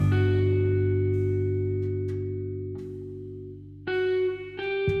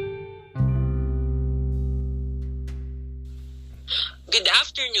Good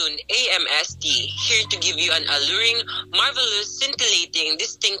afternoon, AMST, here to give you an alluring, marvelous, scintillating,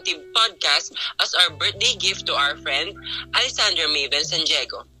 distinctive podcast as our birthday gift to our friend, Alessandra Maven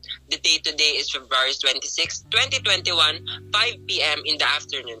Sandiego. The date today is February 26, 2021, 5 p.m. in the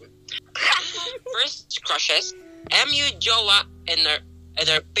afternoon. First crushes, MU Jowa, and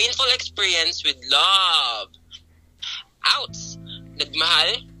her painful experience with love. Outs!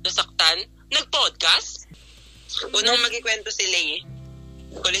 Nagmahal, nasaktan, Nag-Podcast. Unang magkikwento si Lay.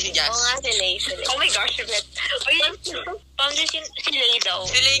 Huli si Jazz. Oo nga, si Lay. Oh my gosh, Beth. Si Lay daw.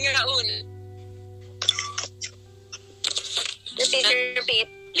 Si Lay nga un. Repeat.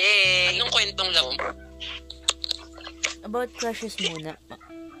 Lay. Anong kwentong lang? About crushes muna.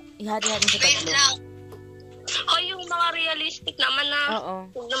 Ihati-hati sa Wait tatlo. lang. Yung mga realistic naman na. Oo.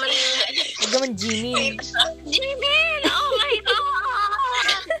 Huwag naman Huwag naman Jimin. Jimin! Oh my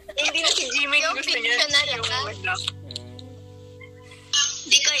God! Hindi na si Jimin gusto niya.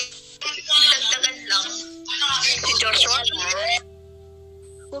 Hindi ko dagdagan lang. Si Joshua.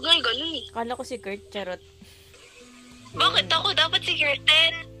 Huwag nga ganun eh. Kala ko si Kurt, charot. Bakit ako? Dapat si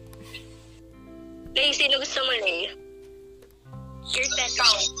Kirsten. Lay, sino gusto mo, Lay? Kirsten.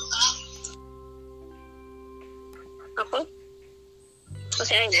 Ako?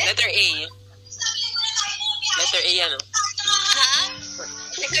 Kasi ay, Letter A. Letter A, ano? ha?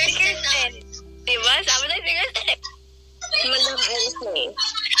 Si Kirsten. Diba? Sabi na si Kirsten. Mandang ayos na eh.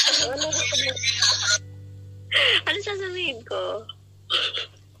 Ano sasabihin ko?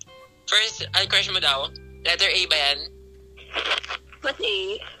 First, crush mo daw. Letter A ba yan? Ba't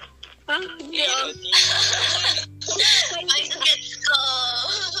eh? Hindi ako. Ay, gets ko.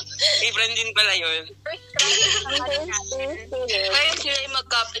 Friend din pala yun. Ngayon sila yung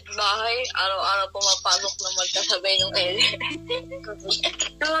magkapit-bahay. Araw-araw pumapasok na magkasabay ng L.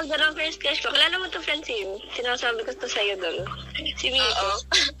 Tawag na ng first crush ko. Kilala mo ito, Francine? Sinasabi ko ito sa'yo doon. Si Miko.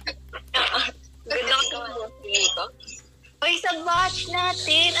 Ganda ko mo. Si Miko. Uy, sa batch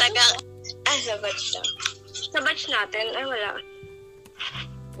natin. Sa batch na. Sa batch natin? Ay, wala.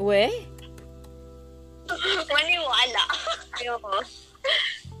 We? Maniwala. Ayoko.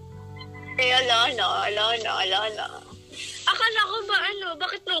 Ala. Akala ko ba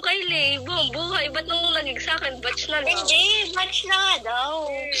bakit nung kay Lay, buong buhay, ba't nung naging sa akin, batch na lang? Hindi, batch na nga daw.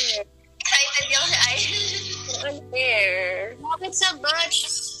 Excited yung si Iris. Unfair. Bakit sa batch?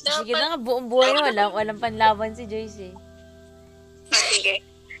 Sige na nga, buong buhay walang panlaban si Joyce eh. Sige.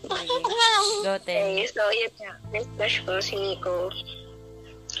 Go, Okay, so yun nga. Next crush ko, si Nico.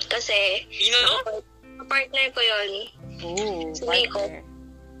 Kasi, partner ko yun. Oo, Si Nico. partner.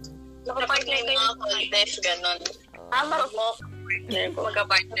 Nakapartner ko yung contest, ganun. Marupok.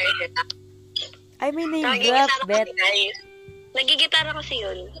 Magka-partner din. Ay, may name drop, bet. Nagigitara kasi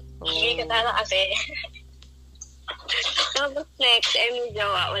yun. Nagigitara kasi. Tapos next, Emmy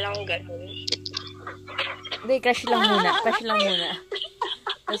Jawa. Walang ganun. Hindi, crush lang muna. Tapos,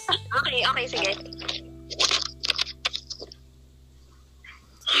 Okay, sige.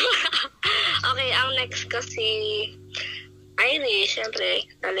 Okay, ang next kasi Irish, syempre.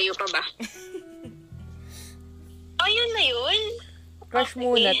 Lalayo pa ba? Yun na yun. crush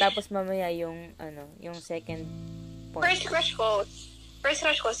muna, tapos mamaya yung second point. First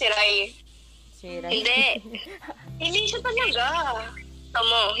crush ko, si Rai. Si Rai. Hindi. Hindi siya talaga.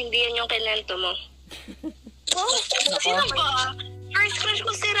 Tamo, hindi yan yung kinento mo. Sino ba? First crush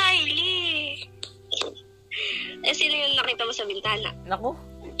ko si Riley. Sino yung nakita mo sa bintana? Naku,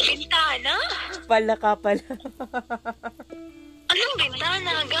 Bintana? pala ka pala. Anong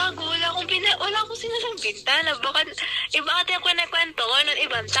bintana? Gago. Wala akong sinasang bintana. Baka ako nakwento ko ng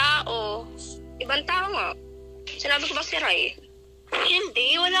ibang tao. Ibang tao nga. Sinabi ko ba si Rai?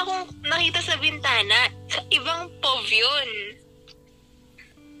 Hindi. Wala akong nakita sa bintana. Sa ibang pov yun.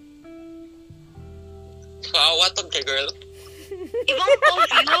 Watog ka, girl. Ibang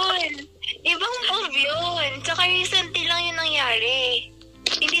pov yun. Tsaka recently lang yun nangyari.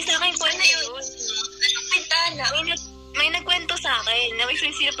 Hindi sa akin kwento yun. Anong bintana? May nagkwento sa akin na may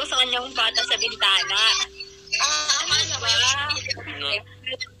sinisirap ko sa kanyang bata sa bintana. Ano ba?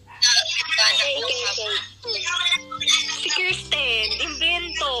 Si Kirsten,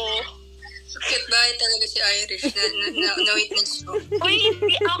 invento. Cute ba talaga si Irish na witness ko? Uy,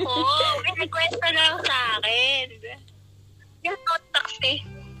 hindi ako. May nagkwento lang sa akin. Yung taxi.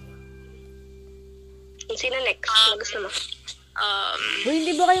 Sino next? Gusto mo?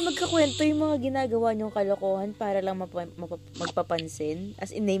 Hindi ba kayo magkakwento yung mga ginagawa niyong kalokohan para lang magpapansin?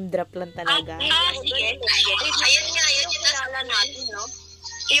 As in, name drop lang talaga. Sige. Ayun yung nalala natin, no?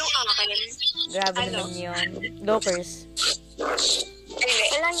 Yung akin. Grabe naman yun. Go first.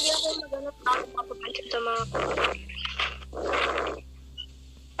 Wala, hindi ako maghanap ako mapapansin sa mga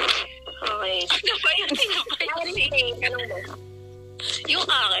Okay. Ano ba yun? Anong ba? Yung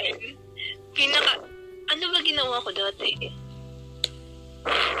akin, ano ba ginawa ko dati?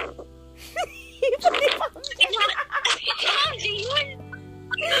 Hindi yun.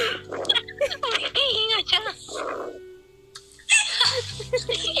 Ingat siya.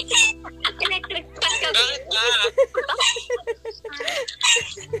 Electric fan ka.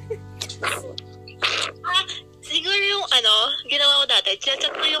 Siguro yung ginawa ko dati,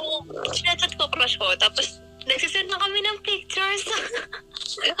 chinachat ko crush ko, tapos nagsisend na kami ng pictures.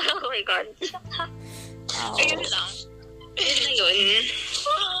 Oh my God. Ayun lang. Ayun na yun.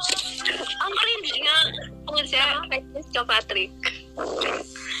 Ang cringe nga. Kung siya, kindness ka, Patrick.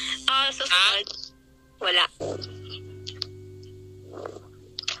 Susunod. Wala.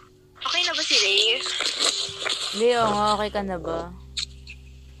 Okay na ba si Ray? Hindi, okay ka na ba?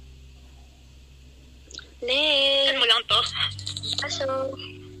 Ray! Mo lang to. So,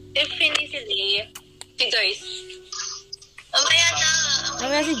 if hindi si Ray, si Joyce. Mamaya na!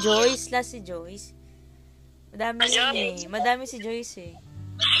 Mamaya si Joyce, last si Joyce. Madami yun eh. Madami si Joyce eh.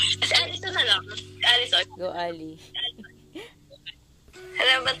 Si Alison na lang. Alison. Go, Ali.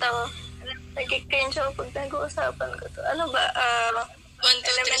 Alam ba ito? Nag-cringe ako pag nag-uusapan ko to. Ano ba?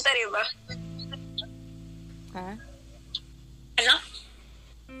 Elementary ba? Ha? Ano?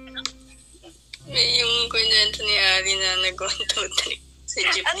 May yung kwento ni Ari na nag-1, 2, 3 sa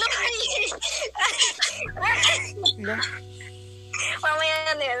jeep. Ano ay? Wala.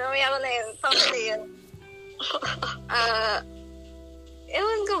 Mamaya ko na yun. Pamili yun.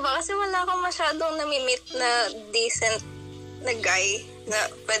 Ewan ko ba? Kasi wala akong masyadong namimit na decent na guy na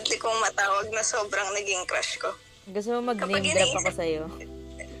pwede kong matawag na sobrang naging crush ko. Gusto mo mag-name drop ako sa'yo?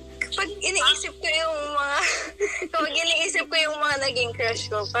 Kapag iniisip ko yung mga naging crush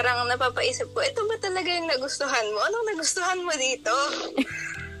ko, parang napapaisip ko, ito ba talaga yung nagustuhan mo? Anong nagustuhan mo dito?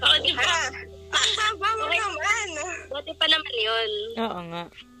 Ang baba mo naman. Buti pa naman yun. Oo nga.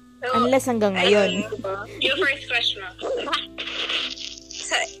 Unless hanggang ngayon. Yung first crush mo.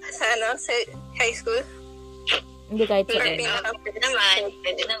 Sa high school? Hindi kahit sa Pwede naman.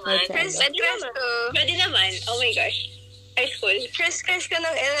 Pwede naman. Oh my gosh. High school. First crush ko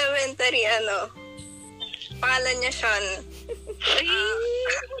ng elementary, pangalan niya Sean. Ay,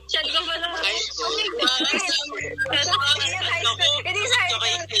 Sean ko pala. High school. Hindi sa high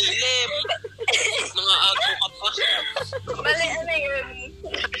school. Caleb. Mga ako ka pa. Bale, yun.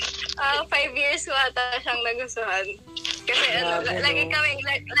 5 years ko ata siyang nagustuhan. Kasi lagi kaming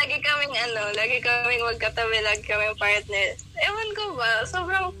magkatabi, lagi kaming partner. Ewan ko ba,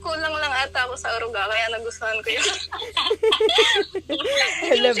 sobrang kulang lang ata ako sa aruga, kaya nagustuhan ko yun.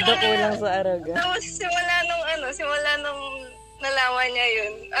 Alam ba kulang sa aruga? Tapos simula nung nalaman niya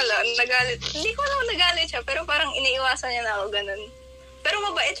yun, nagalit. Hindi ko alam nagalit siya, pero parang iniiwasan niya na ako ganun. Pero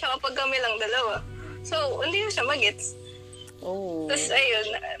mabait siya kapag kami lang dalawa. So, hindi ko siya magets. Oh. Tapos ayun,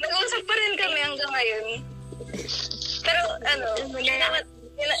 nag-uusap pa rin kami hanggang ngayon. Pero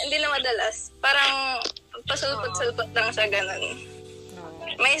hindi na madalas. Parang pasulpot-sulpot lang siya ganun.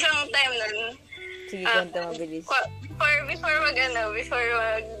 May isang time nun. Sige, kwento mabilis. Before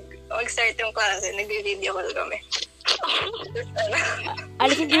mag-start yung klase, nag-video call kami.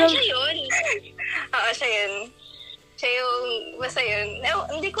 Alison, di ba? Siya yun. Oo, siya yun. Siya yung, basta yun.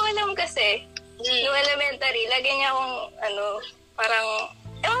 Hindi ko alam kasi, nung elementary, lagi niya akong, parang,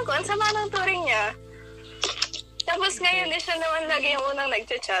 ewan ko, ang sama ng turing niya. Tapos ngayon, siya naman lagi yung unang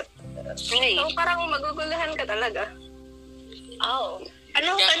nag-chat. So, parang maguguluhan ka talaga. Oh.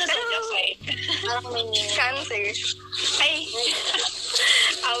 Ano sa Jafay? Parang may cancer. Ay.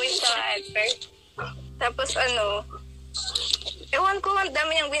 Awit sa answer. Tapos ewan ko, ang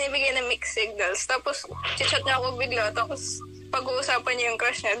dami niyang binibigay na mixed signals. Tapos, chat niya ako bigla. Tapos, pag-uusapan niya yung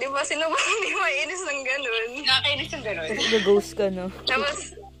crush niya. Di ba, sino ba hindi mainis ng ganun? Nakakainis ng ganun. Nag-ghost ka, no?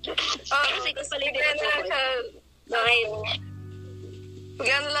 Tapos, bigla na lang siya,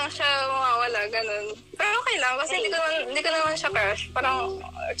 bigla na lang siya mawawala, ganun. Pero okay lang, kasi hindi ko naman siya crush. Parang,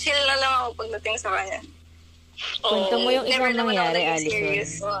 chill na lang ako pagdating sa kanya. Kwento mo yung Never isang naman ako nangyari, naging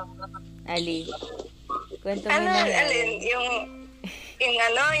serious. Ali. Kwento mo yung nangyari. Alin?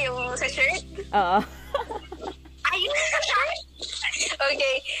 Yung sa shirt? Oo. Ayun sa shirt?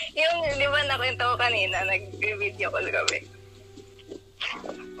 Okay. Yung, di ba nakwento ko kanina, nag-video call kami.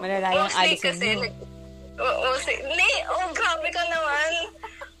 Malala yung Alison mo. Grabe ka naman.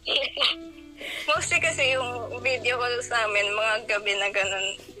 Mostly kasi yung video calls namin, mga gabi na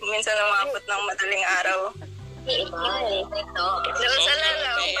ganun, minsan umabot ng madaling araw.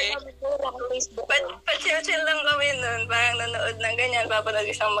 Pa-chill lang kami nun, parang nanood ng ganyan, papanood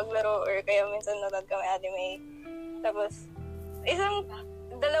isang maglaro, or kaya minsan nanood kami anime. Tapos, isang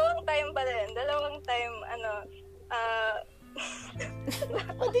dalawang time pala yun. Dalawang time,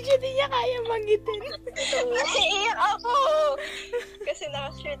 Di niya kaya manggitin. naiiyak ako. Kasi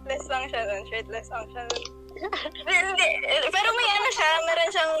naka-shirtless lang siya nun. Hindi, pero may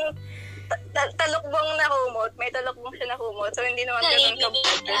meron siyang talukbong na kumot. May talukbong siya na kumot. So, hindi naman ganun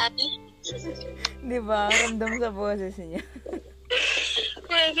kabukit. Di ba? Ramdam sa boses niya.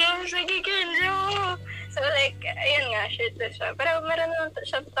 Sige, Kenjo. So, like, ayun nga, shirtless siya. Pero meron naman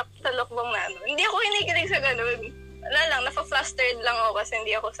siya talukbong na ano. Hindi ako kinikilig sa ganun. Wala lang, napa-flustered lang ako kasi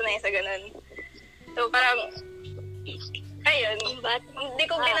hindi ako sanay sa ganun. So, parang, ayun, hindi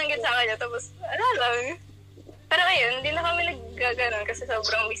ko binanggit sa kanya. Tapos, wala lang. Pero ayun, hindi na kami naggaganon kasi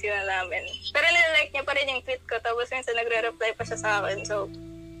sobrang busy na namin. Pero nilike niya pa rin yung tweet ko. Tapos minsan nagre-reply pa siya sa akin. So,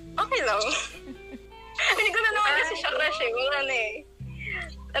 okay lang. Hindi ko na naman kasi siya crush eh. Wala na eh.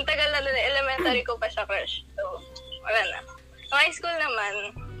 Ang tagal na nun eh. Elementary ko pa siya crush. So, wala na. Sa high school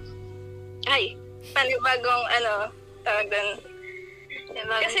naman, panibagong tawag doon.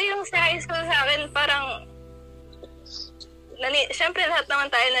 Kasi yung sa high school sa akin, parang, syempre lahat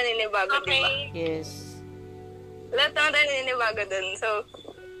naman tayo naninibago, okay. Diba? Yes. Lahat naman tayo naninibago dun. So,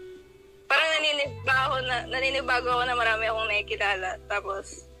 parang naninibago ako na marami akong nakikilala.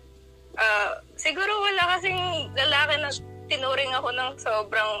 Tapos, siguro wala kasing lalaki na tinuring ako ng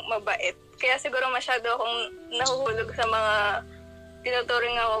sobrang mabait. Kaya siguro masyado akong nahuhulog sa mga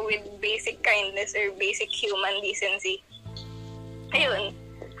tinuturing ako with basic kindness or basic human decency. Ayun.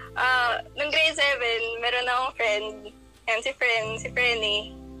 Nung grade 7, meron akong friend. Yan, si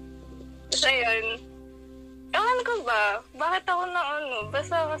Frenny. Tapos ayun, ewan ko ba? Bakit ako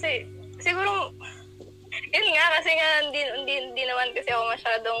basta kasi, siguro, yun nga, kasi nga, hindi naman kasi ako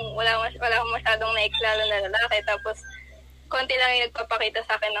wala akong masyadong naikilala na lalaki. Tapos, konti lang yung nagpapakita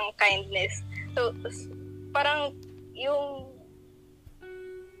sa akin ng kindness. So, parang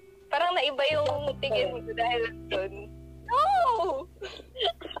naiba yung tingin mo dahil doon. No!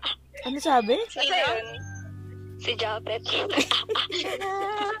 Ano sabi? Kasi yun. Si Japet.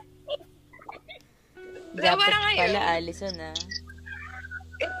 Japet pala, Allison,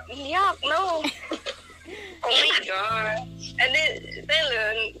 Yuck, no. Oh my God. And then,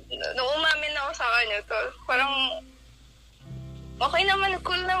 nung umamin ako sa kanya, to, parang, okay naman,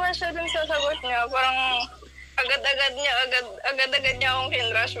 cool naman siya dun sa sagot niya. Parang, agad-agad niya akong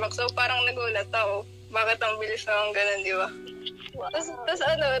kinrush back. So, parang nagulat ako. Bakit ang bilis akong ganun, di ba?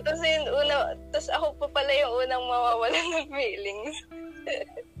 Tapos ako pa pala yung unang mawawalan ng feelings.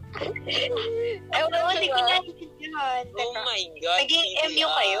 Hindi ko naintindihan. Oh my God. Naging MU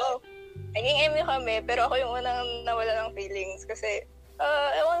kayo. Naging MU kami, pero ako yung unang nawala ng feelings kasi,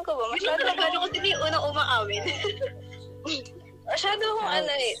 ewan ko ba, masyado kasi yung unang umaamin. masyado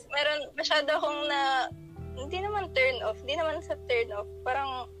akong hindi naman turn off, hindi naman sa turn off,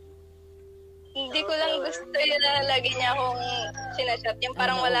 parang, hindi ko lang gusto yun na lagi niya akong sinachat. Yung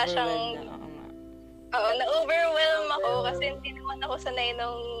parang wala siyang... na-overwhelm ako kasi hindi ako sanay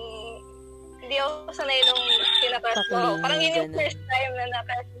nung kinakrush ko. Parang yun yung first time na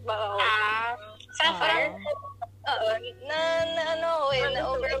nakrush ba ako. Parang,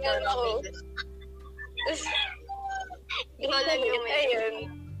 na-overwhelm ako. Tapos,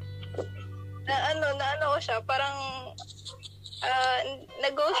 ayun. Na ko siya, parang,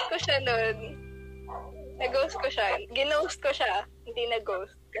 nag-ghost ko siya nun. Ginost ko siya. Hindi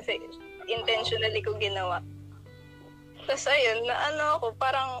nag-ghost. Kasi intentionally ko ginawa. Tapos ayun, ako,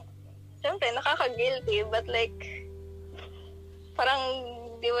 parang, syempre, nakaka-guilty, but like, parang,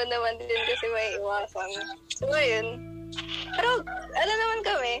 di mo naman din kasi may iwasan. So ayun. Pero, naman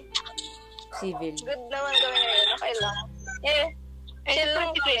kami? Civil. Good naman kami ngayon. Okay lang. Yeah. Chill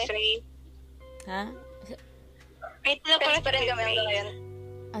lang kami. Ha? Friends pa rin kami ngayon.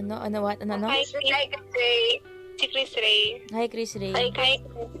 Ano? Hi, Chris Ray. Si Chris Ray. Hi, Chris Ray. Hi, Chris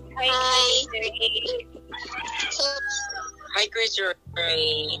Ray. Hi, Chris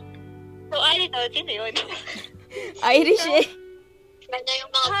Ray. So, sino yun? Irish eh. Ganda yung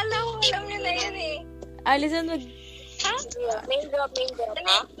mga... Hala ko, alam niyo na yun eh. Allison, Ha? Main drop.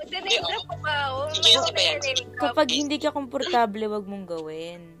 Ha? Nag-name drop ko ba ako? kapag hindi ka komportable, wag mong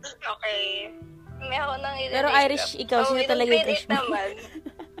gawin. Okay. May ako nang Pero Irish, ikaw, sino talaga yung crush mo? naman.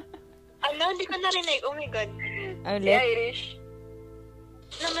 Hindi ko narinig. Oh my God. Si Irish.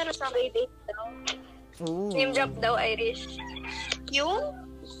 Meron sa grade 8 daw. Ooh. Name drop daw, Irish. Yung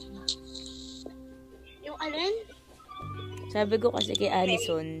alin? Sabi ko kasi kay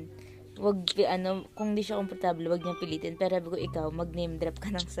Allison, wag, kung di siya komportable, wag niyang pilitin. Pero sabi ko, ikaw, mag-name drop ka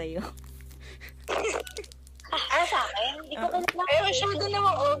ng sayo. Sa akin? Hindi ko alam. Ay, masyado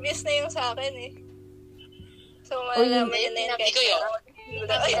namang obvious na yung sa akin eh. So, malalaman yun na yun. Ikaw yun.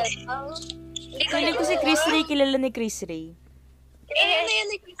 Hindi ko Feeling ko si Chris Ray, kilala ni Chris Ray. Kasi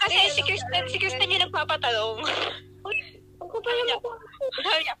si Kristen yung nagpapatanong. Ako pa lang ako.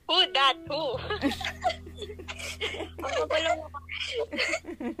 Who that? Who? Ako pa lang ako.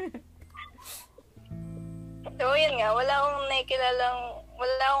 So, yun nga, wala akong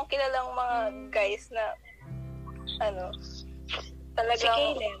kilalang mga guys na,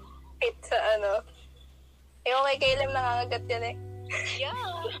 talagang fit sa yung kay Kaylem nangangagat yan eh. Yeah.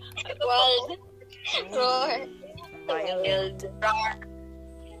 Wild. Roar. Wild.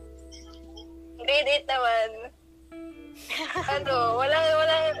 Grade 8 naman. Walang,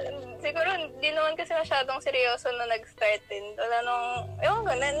 siguro hindi naman kasi masyadong seryoso na nag-start din. Wala ewan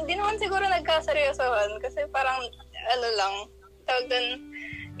ko, hindi naman siguro nagkaseryosohan kasi parang, tawag dun,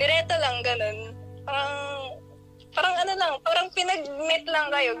 direto lang, ganun. Parang pinag-meet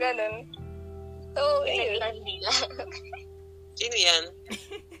lang kayo, ganun. So, yun. Sino yan?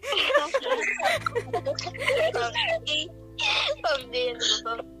 PUBG yun,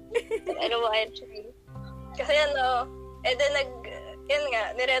 diba? Ano mo, actually? Kasi yun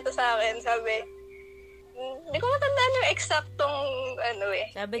nga, nireto sa akin, sabi, hindi ko matandaan yung eksaktong,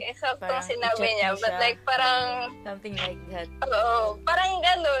 Sabi, eksaktong parang sinabi i-chat niya, mo but siya. like, parang, Something like that. oo, parang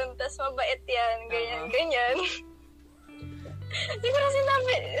ganun, tas mabait yan, ganyan.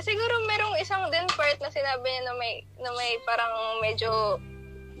 Siguro merong isang din part na sinabi niya na may parang medyo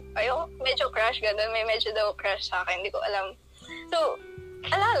crush, ganun, may medyo daw crush sa akin, hindi ko alam. So,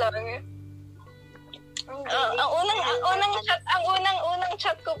 lang. Ang unang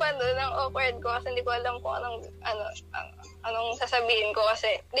chat ko pa doon, ang awkward ko kasi hindi ko alam kung anong sasabihin ko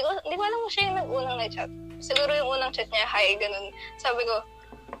kasi hindi ko alam kung siya yung nag-unang na-chat. Siguro yung unang chat niya, hi, ganun.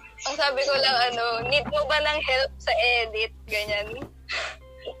 Ang sabi ko lang, need mo ba ng help sa edit? Ganyan.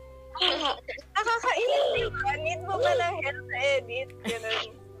 Nakakailan, di ba? Need mo ba ng help sa edit?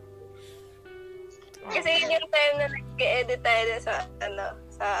 Ganun. Kasi yun yung time na nag-edit tayo sa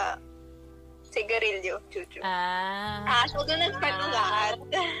sigarilyo, chuchu. So doon nag-start ang lahat.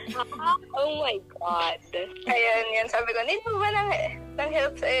 Oh my God. Ayun, sabi ko, need mo ba ng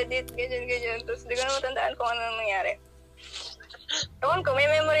help sa edit? Ganyan. Tapos di ko na matandaan kung ano nangyari. Ewan ko,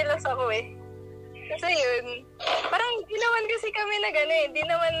 may memory loss ako eh. Kasi yun, parang di naman kasi kami na gano'n eh. Di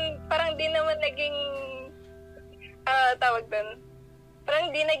naman naging, tawag doon.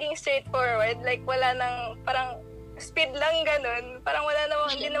 Parang di naging straightforward. Like, wala nang, parang speed lang gano'n. Parang wala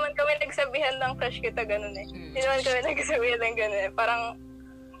naman, di naman kami nagsabihan ng crush kita gano'n eh. Di naman kami nagsabihan ng gano'n eh. Parang,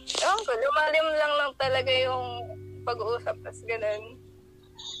 ewan ko, lumalim lang talaga yung pag-uusap. Tapos gano'n.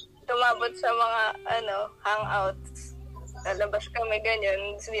 Tumabot sa mga, hangouts. Lalabas kami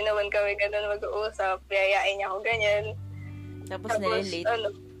ganyan. Hindi naman kami ganun mag-uusap. Yayain niya ako ganyan. Tapos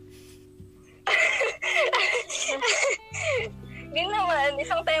nalilate. Hindi naman.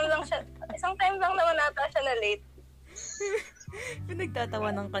 Isang time lang naman nata siya na late.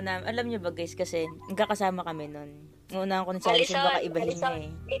 Pinagtatawanan ka namin. Alam niyo ba guys, kasi nagkakasama kami nun. Uunahan ko na si Alison, baka ibahin niya eh.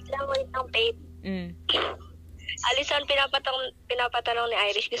 Wait lang, Pate. Alison, pinapatanong ni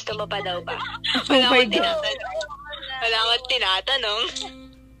Irish, gusto mo pa daw ba? Oh my God. Wala akong tinatanong.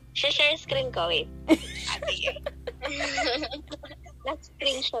 Share screen ko, wait.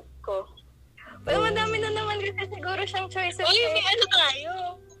 Na-screenshot ko. Pero madami na naman kasi siguro siyang choices. Uy, may ano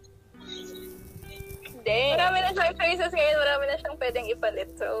tayo? Hindi. Marami na siyang choices ngayon. Marami na siyang pwedeng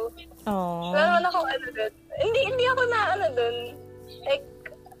ipalit. So, Aww. wala naman akong doon. Hindi ako na doon. Like,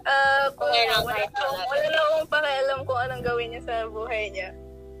 wala na akong pakialam kung anong gawin niya sa buhay niya.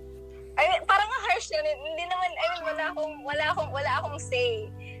 I mean, parang harsh yun. Hindi naman, wala akong say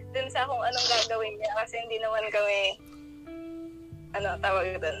dun sa kung anong gagawin niya kasi hindi naman kami,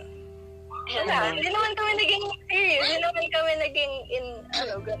 tawag dun. Hindi naman kami naging serious. Hindi naman kami naging in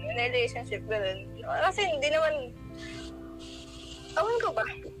relationship, gano'n. Kasi hindi naman, awan ko ba?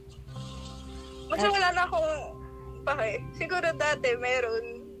 Basta wala na akong pake. Siguro dati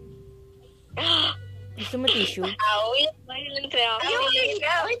meron. Gusto mo tissue? Awit.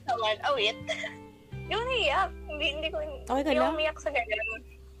 Awit naman. Awit. Yung iyak. Hindi ko, Okay ka lang? umiyak sa ganyan.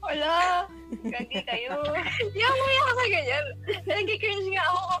 Wala. Gagi kayo. Yung umiyak sa ganyan. Nag-cringe nga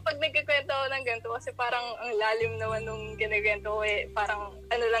ako kapag nagkikwento ako ng ganito kasi parang ang lalim naman nung ginagwento ko eh. Parang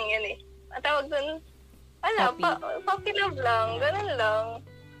ano lang yan eh. Ang tawag dun, puppy love lang. Ganun lang.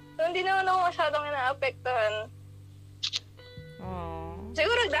 So, hindi naman ako masyadong inaapektuhan.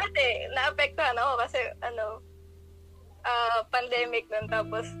 Siguro dati, naapektuhan ako kasi, pandemic nun.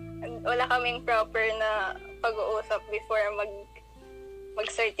 Tapos, wala kaming proper na pag-uusap before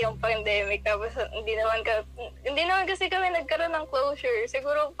mag-start yung pandemic. Tapos, hindi naman kasi kami nagkaroon ng closure.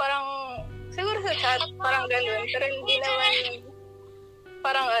 Siguro sa chat, parang ganun. Pero hindi naman,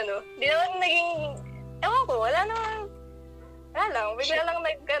 parang di naman naging, ewan ko, wala lang, bigla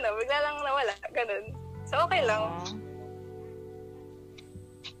lang nawala, ganun. So, okay lang.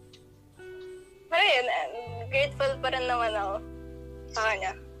 Pero yun, grateful pa rin naman ako sa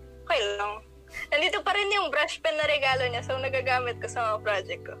kanya. Okay lang. Nandito pa rin yung brush pen na regalo niya, so nagagamit ko sa mga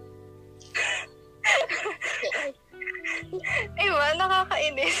project ko. Diba?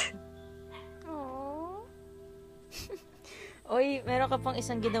 Nakakainis. Aww. Oy, meron ka pang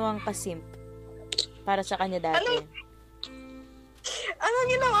isang ginawang kasimp para sa kanya dati. Ano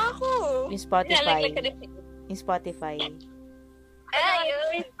ginawa ko? Yung Spotify. Yung Spotify. Yun.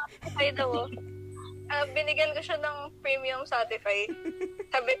 Spotify daw. Binigyan ko siya ng premium Spotify.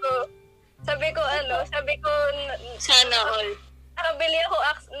 Sabi ko, Sana all.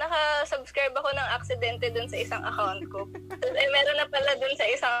 Naka-subscribe ako ng aksidente dun sa isang account ko. Meron na pala dun sa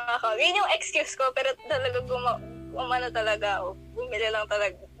isang account. Yun yung excuse ko, pero talaga gumawa talaga ako.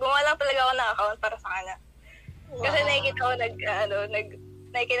 Gumawa lang talaga ako ng account para sa kanya. Wow. Kasi nakikita ko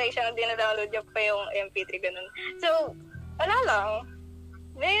nakikita siya na dinadownload niya pa yung MP3, ganun. So, wala lang.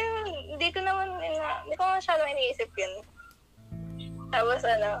 Hindi ko masyadong iniisip yun. Tapos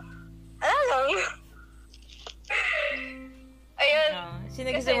wala lang. Ayun.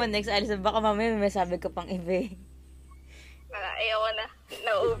 Sino gusto mo next, Alison? Baka mamaya may sabi ka pang iba. Ayoko na.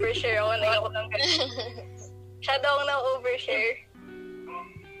 Na-overshare ako. Ayoko nang ganun. Masyado akong na-overshare.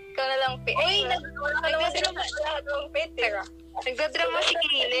 Ikaw na lang, Pete. Uy, Nagdadrama si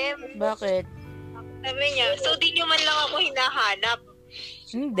Caleb. Bakit? Sabi niya, so di nyo man lang ako hinahanap.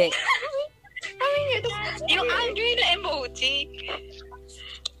 Hindi. Yung angry na emoji.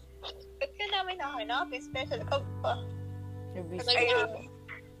 Ba't ka namin nahanap? Special ka pa. Ayun.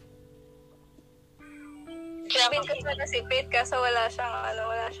 Sabihin ko sana si Pete kaso wala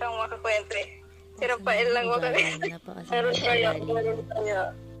siyang makakwento eh. Si Rafael lang makakwento. Meron kaya.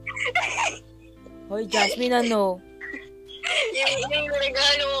 Hoy, Jasmine, yung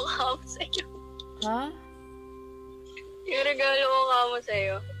regalo ko kamo sa'yo. Ha? Yung regalo ko kamo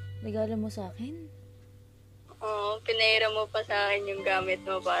sa'yo. Regalo mo sa akin? Oo, pinaira mo pa sa akin yung gamit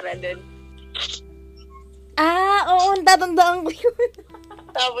mo para dun. Oo, tatandaan ko yun.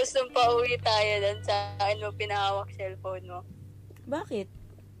 Tapos nung pauwi tayo dun, saan mo pinahawak cellphone mo. Bakit?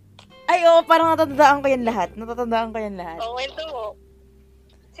 Ay, oo, parang natatandaan ko yan lahat. O, kwento mo.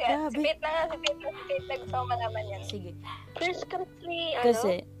 Si Pete na nga, si Pete nagsama naman yan. Sige. First crush ni,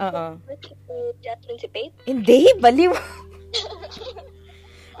 Kasi, Jasmine si Pete? Hindi, baliw.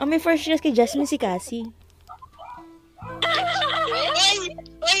 Ang may first crush kay Jasmine si Cassie.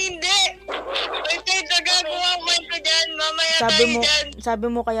 Ay, hindi! Ay, kayo nagagawa ko dyan. Mamaya Sabi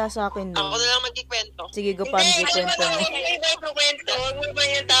mo kaya sa akin, Ako no? na lang magkikwento. Sige, go pa, kwento mo. Hindi ba kwento? Huwag mo ba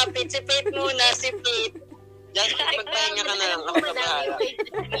yung topic? Si Pete muna, si Pete. Just magpahinga ka na lang. Ako na bahala.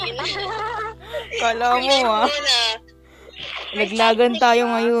 Kala mo, Laglagan tayo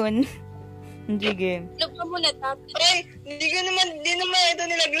ngayon. Sige. Log ka muna, topic. Ay, hindi naman ito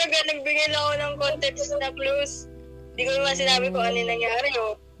nilaglagan. Nagbigay lang ako ng context na clues. Hindi ko naman sinabi kung ano yung nangyari,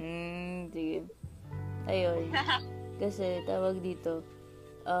 Sige. Ayun. Kasi, tawag dito,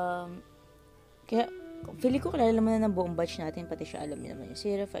 kaya, feeling ko kilala naman na ng buong batch natin, pati siya alam niya naman yun. Si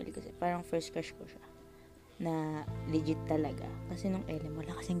Rafael kasi, parang first crush ko siya. Na legit talaga. Kasi nung LM,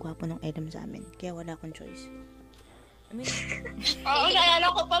 wala kasing gwapo nung LM sa amin. Kaya wala akong choice. I mean, Oo,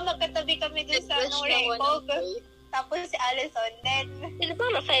 naalala ko pa, magkatabi kami dun sa Rainbow. Tapos si Alison, then... Sino ba?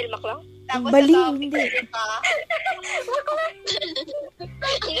 Rafael Maclang? Tapos bali, sa topic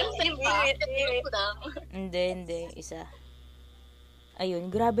hindi. Hindi. Isa. Ayun,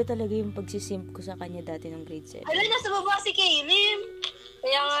 grabe talaga yung pagsisimp ko sa kanya dati nung grade 7. Ala, nasa baba si Kaylin.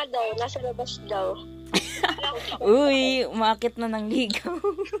 Kaya nga daw, nasa labas daw. Uy, umakit na ng ligaw.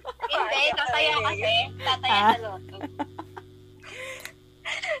 Hindi, tataya kasi. Tataya sa loto.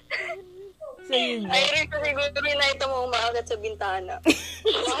 So, yun na. Ay, siguro na ito mo umaagat sa bintana.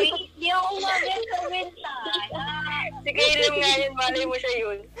 Hindi ako umagal sa bintana. Si Kaylin nga yun, malay mo siya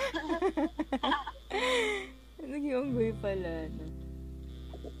yun. Nag-iunggoy pala, no?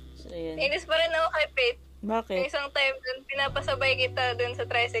 So, yun. Inis pa rin ako kay Pete. Bakit? Isang time dun, pinapasabay kita dun sa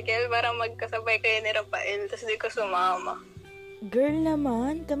tricycle para magkasabay kayo ni Rafael, tapos di ko sumama. Girl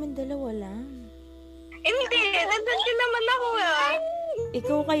naman, kaming dalawa lang. Hindi, nandun din naman ako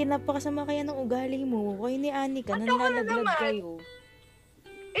Ikaw kayo, napakasama kaya ng ugali mo. Kayo ni Anika, nanlalaglag kayo.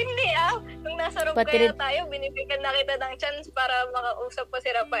 Hindi nung nasa room Pati kaya rin- tayo, binibigyan na kita ng chance para makausap pa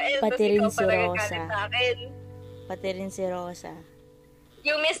si Rafael, Pati tapos rin ikaw si pa Rosa. nagagalit sa akin. Pati rin si Rosa.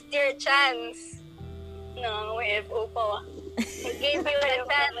 You missed your chance. No, may FO pa I gave you a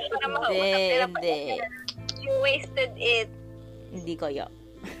chance para makausap si Rafael. Hindi. You wasted it. Hindi kaya.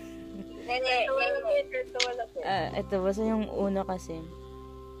 Ito, basta yung una kasi.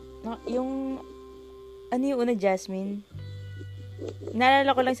 Yung, ano yung una, Jasmine?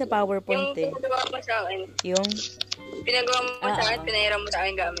 Naalala ko lang sa PowerPoint Yung pinagawa mo sa akin. Yung? Pinagawa mo sa akin, pinahiram mo sa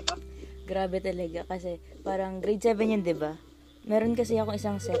akin gamit ko. Grabe talaga kasi parang grade 7 yun, diba? Meron kasi ako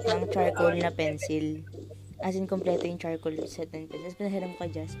isang set ng charcoal na pencil. As in, kompleto yung charcoal set ng pencil. Tapos pinahiram ko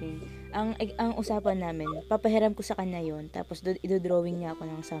kay Jasmine. Ang usapan namin, papahiram ko sa kanya yun. Tapos idodrawing niya ako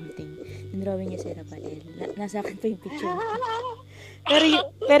ng something. Drawing niya si Rafael. Nasa akin pa yung picture.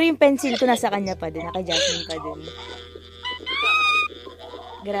 Pero yung pencil ko nasa kanya pa din. Naka Jasmine pa din.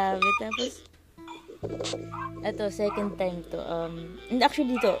 Grabe. Tapos, ito, second time to.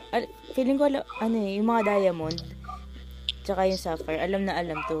 Actually dito, feeling ko, yung mga diamond, tsaka yung sapphire, alam na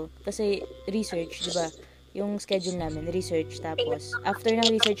alam to. Kasi, research, di ba? Yung schedule namin, research. Tapos, after ng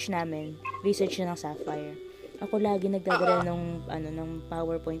research namin, research na ng sapphire. Ako lagi nagdadala ng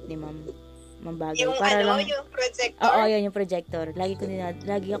PowerPoint ni Ma'am Bagay. Yung para lang, yung projector? Oo, yan, yung projector.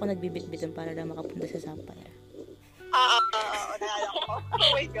 Lagi ako nagbibit-bitan para lang makapunta sa sapphire. Naalala ko. Oh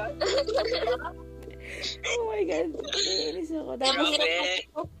my God. Oh my God. Naiinis ako. Tapos,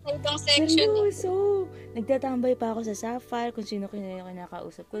 Itong section. seryoso. Nagtatambay pa ako sa Sapphire kung sino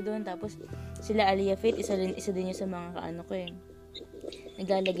kinakausap ko doon. Tapos, sila Aliyah Faith, isa din yung sa mga kaano ko eh.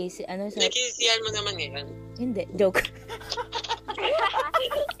 Naglalagay sa... Nakisiyan mo naman ngayon. Hindi. Joke.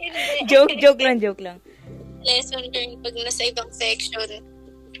 Hindi. Joke lang. Lesson learned pag nasa ibang section.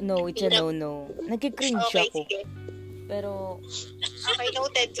 No, it's a no. Nagkikringe Okay, ako. sige. Pero, Okay,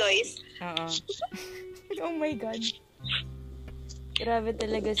 noted choice. oh my God. Grabe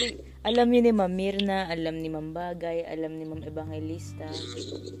talaga. Alam yun ni Ma'am Mirna, alam ni Ma'am Bagay, alam ni Ma'am Evangelista.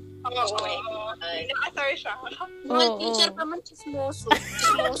 Oh my God. Naka-star siya. Mga teacher pa man, chismoso.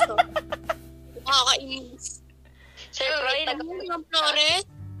 Nakakainis. Sir Froilan. Mga Flores.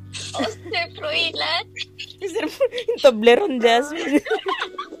 Sir Froilan. Yung Toblerone, Jasmine.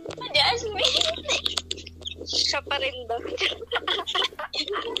 Jasmine. Siya pa rin daw.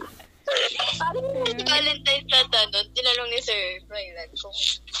 Valentine's na tanong, tinanong ni Sir Froilan kung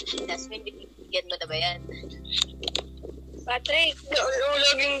Jasmine, bigyan mo na ba yan? Patrick,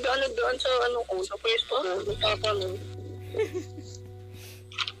 laging doon sa sa pwesto.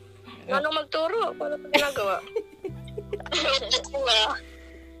 Ano magturo? Paano ito ginagawa?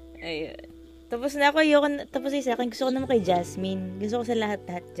 Ayun. Tapos na ako, tapos isa akin, gusto ko naman kay Jasmine. Gusto ko sa lahat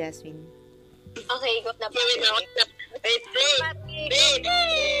Jasmine. Okay, go na. Wait lang.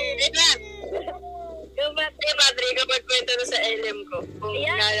 Yung Patrick, kapag kwento na sa LM ko, kung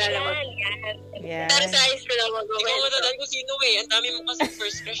naalala mo. Yeah. Pero sa high school ako Hindi ko matandaan kung sino eh. Ang dami mo kasi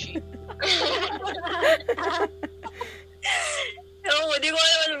first crush eh. Di ko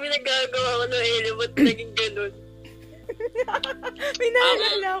alam ano pinagagawa ko ng LM at naging ganun. May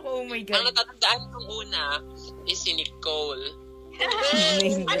naalala ako, oh my Ang God. natatandaan kong una is si Nicole.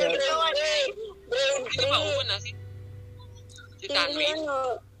 Name drop. Sino ba una? Si Tanway?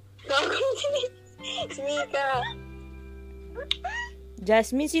 Si Mika.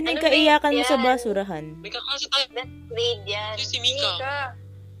 Jasmine, sino yung kaiyakan mo sa basurahan? May kakasa tayo. Grade yan. Si Mika. Mika.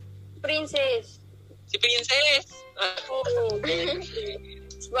 Princess. Si Princess. Oo.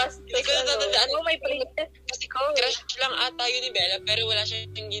 Hindi ko natatandaan. Oh, may princess. Kasi crush lang ata yun ni Bella, pero wala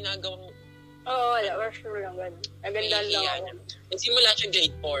siyang ginagawang Oo, wala. Or sure lang ganun. Nagandaan lang ako. Nagsimula siya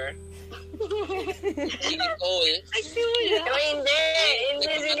grade 4. Si Nicole. Hindi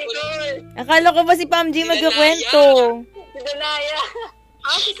si Nicole. Akala ko ba si Pam G magkakwento? Si Danaya.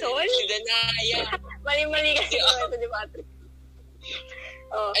 Si Sol? Si Danaya. Mali-mali kasi ito ni Patrick.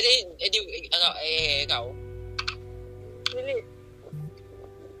 Oh. Ikaw. Dili.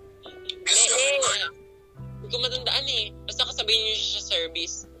 Hindi ko matandaan eh. Basta kasabihin niyo siya sa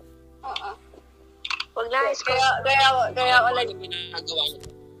service. Oo. Huwag na, Kaya ako Ano ginagawa niya.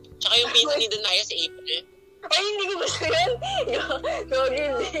 Tsaka yung pinsan ni Danaya si April. Ay, hindi ko gusto yun. Gagi,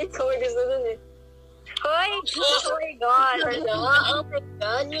 hindi. Ikaw may gusto dun eh. Hoy! Oh my God! Oh my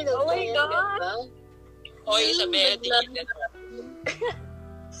God, Oh my God! Hoy, Isabel, tingin ka na.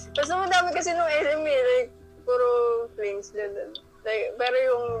 Basta madami kasi nung SM like, puro flames din. Like, pero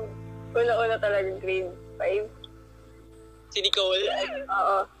yung una-una talagang grade 5. Si Nicole.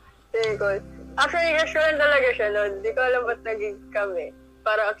 Oo. Si Nicole. Actually, crush ko lang talaga siya noon. Di ko alam ba't naging kami.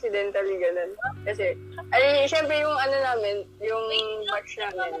 Para accidentally ganun. Kasi, syempre yung namin, yung match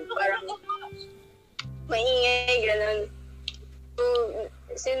namin, parang maingay, ganun. So,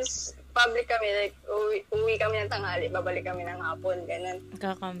 since public kami, like, uwi kami ng tanghali, babalik kami ng hapon, ganun.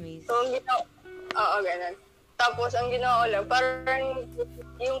 Kakamiss. So, ganun. Tapos, ang ginawa ko lang, parang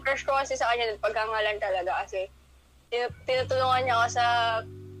yung crush ko kasi sa kanya, pagkangalan talaga kasi tinutulungan niya ako sa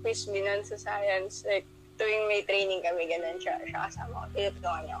quiz binan sa science. Like, tuwing may training kami, ganun siya kasama ko.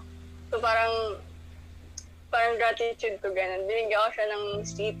 Tinutulungan niya ako. So, parang gratitude ko, ganun. Binigyan ko siya ng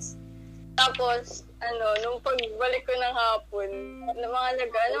seats. Tapos, nung pagbalik ko ng hapon, mga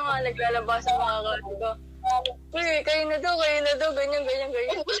naglalabas ang mga kasi ko, uy, kayo na daw, ganyan.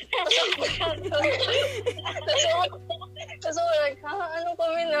 Tapos ako, anong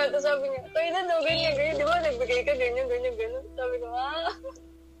kami na? Tapos sabi niya, kayo na daw, ganyan. Di ba, nagbigay ka, ganyan. Sabi ko,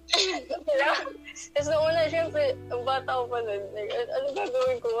 Tapos noong una, syempre, ang bata ko pa nun, like, ano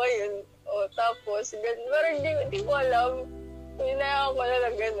gagawin ko ngayon? Tapos, parang di ko alam. Hinayaan ko na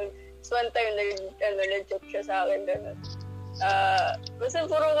lang ganun. So, one time, nag-chat siya sa akin ganun. Basta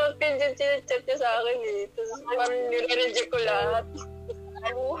puro kakil dyan chat niya sa akin eh. Tapos parang nire-reject ko lahat.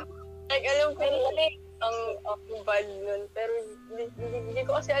 Like, alam ko ang bad nun. Pero hindi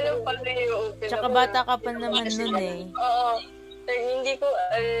ko kasi alam paano i-open. Tsaka bata ka pa naman nun eh. Oo. Like, hindi ko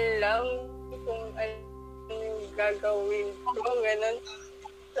alam kung ano yung gagawin ko. Ganun.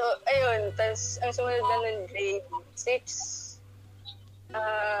 So, ayun. Tapos, ang sumunod na nun, grade 6.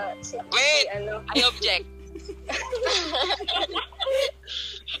 Wait! I object.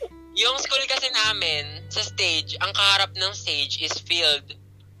 Yung school kasi namin, sa stage, ang kaharap ng stage is field.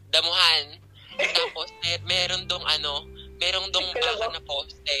 Damuhan. Tapos, meron dong baka na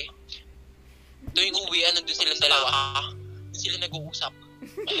poste. Tuwing uwi, doon silang dalawa. Doon sila nag-uusap.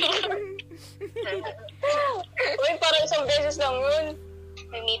 Uy, parang isang beses lang yun.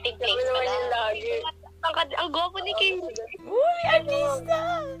 May meeting place naman pala. yun lagi. Ang gwapo ni Kim. Uy,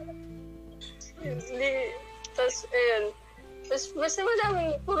 artista! Tapos, ayun. Tapos, basta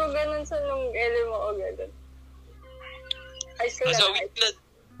madaming puro ganun sa nung LMO o ganun. High school So, na.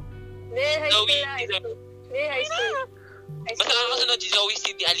 Hindi, high school. Basta ang kasunod si Zoe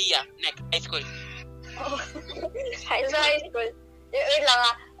City Aliyah. Next, high school. Sa high school. Wait lang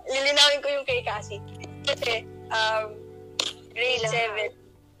lilinawin ko yung kay Cassie. Kasi, grade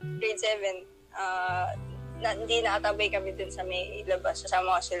 7, hindi nakatabay kami dun sa may labas.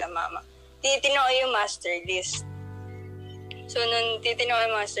 Kasama ko sila mama. Titino ko yung master list. So, nung titino ko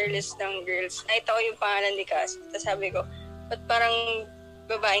yung master list ng girls, nakita ko yung pangalan ni Cassie. Tapos sabi ko, ba't parang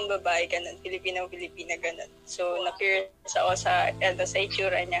babaeng-babae ganun, Pilipinang-Pilipina ganun. So, na-curious ako sa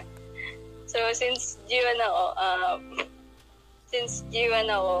itsura niya. So, since G1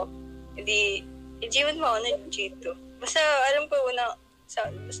 ako, hindi, G1 mo ako ng G2. Basta, alam ko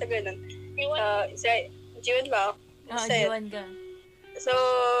basta ganun. G1 ba ako? G1 ka. So,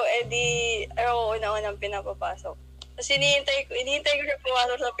 ako unang pinapapasok. Tapos, hinihintay ko siya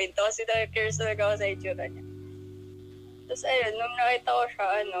pumasok sa pinto kasi curious talaga ako sa itsura niya. Tapos, ayun, nung nakita ko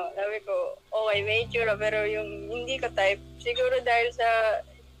siya, sabi ko, okay, may itsura, pero yung hindi ko type, siguro dahil sa,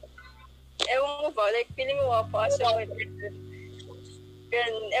 ewan mo ba, like, feeling mo pa kasi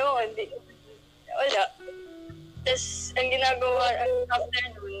yan, ewan ko, hindi, wala. Tapos, ang ginagawa, after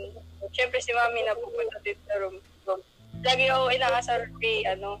nun, syempre si mami na pupunta dito sa room. Lagi ako inaasar kay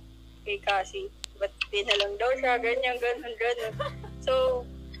Cassie. Ba't di na lang daw siya, ganyan. So,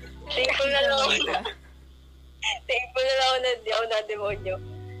 thankful na lang ako na di ako na-demonyo.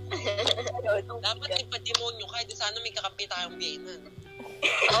 Dapat ipa-demonyo ka, di sana may kakampi tayong biyanan.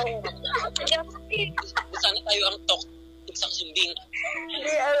 Sana tayo ang isang sumbing.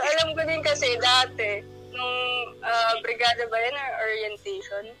 Hindi, alam ko din kasi dati, nung brigada ba yan or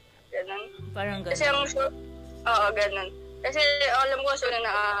orientation, ganun. Parang ganun. Kasi ang ganun. Kasi alam ko, so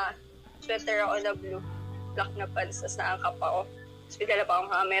na sweater ako na blue, black na pants, tapos naangkap ako. Tapos bigala pa akong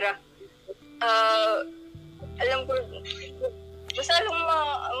camera. Alam ko, basta lang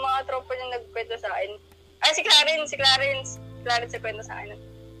mga tropa niya nagkwento sa akin. Si Clarence nagkwento sa akin.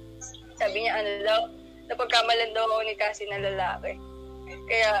 Sabi niya, napagkamalan daw ako ni Cassie na lalaki.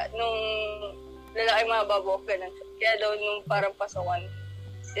 Kaya, nung lalaki mga babok, ganun. Kaya daw, nung parang pasokan,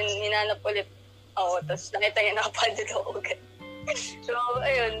 hinanap ulit ako, tapos nakita niya nakapandod ako. So,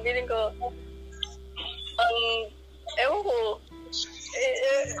 ayun, feeling ko, ewan ko,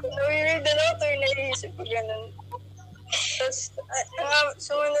 na-weird na ako yung naiisip ko ganun. Tapos,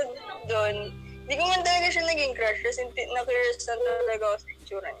 sumunod doon, di ko man talaga siya naging crush kasi na-curious na talaga ako sa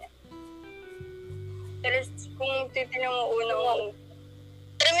itsura niya. Pero kung titignan mo unang,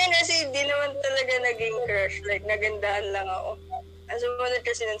 pero yun kasi di naman talaga naging crush, like nagandahan lang ako. Ang sumunod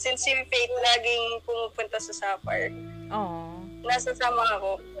kasi nun, since si Faith laging pumupunta sa Sapphire, nasasama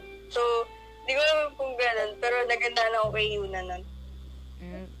ako. So, di ko naman kung ganun, pero nagandahan ako kay Yuna nun.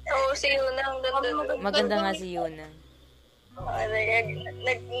 Oo, si Yuna ang ganda. Maganda nga si Yuna.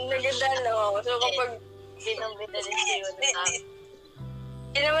 Nagandahan lang ako. So, kapag Binambita rin si Yuna.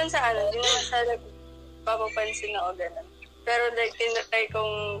 di naman sa nagpapapansin ako ganun. Pero like, tinatry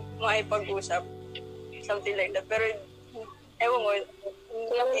kong makipag-usap. Something like that. Pero, ewan ko.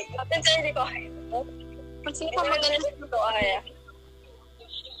 Minsan hindi ko kaya. Sino ka magaling Hindi ko kaya.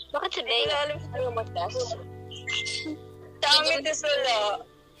 Bakit si Bea? Wala alam sa mga magdas. Sa amin is wala.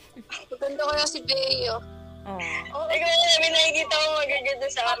 Maganda kaya si Bea. Oh. Ikaw na, nakikita ko magaganda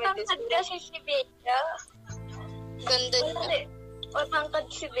sa amin is Matangkad kasi si Bea. Ganda niya. Matangkad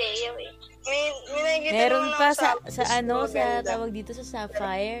si Bea eh. May nakikita Meron ko pa na sa is ano, sa maganda. tawag dito sa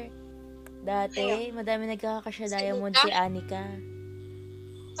Sapphire. Dati, madami nagkakasya Diamond si Anika.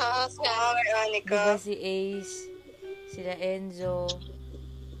 Si May Anika. Diba si Ace, sila Enzo.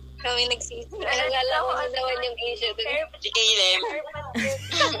 Kami nagsisira. Nalala ko na naman yung issue dun. Si Caleb.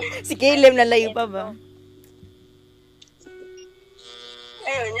 Si Caleb nalayo pa ba?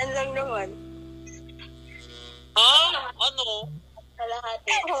 Ayun, yan lang naman. Ano?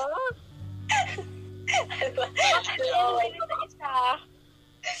 Kalahati.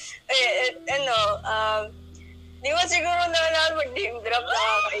 Di ba siguro na mag-name drop na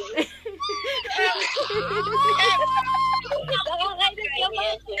kakainin?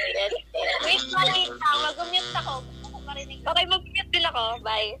 Wait, mag-mute ako. Okay, mag-mute din ako.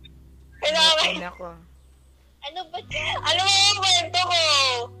 Bye. Kailangan. Ako. Ano ba dyan? Ano mo yung kwento ko?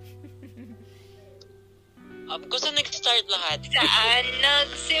 Kung saan nag-start lahat? Saan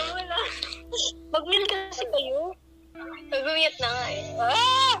nagsimula? Mag-mute kasi kayo. Mag-mute na nga eh.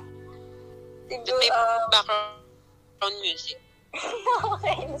 Siguro, May background music.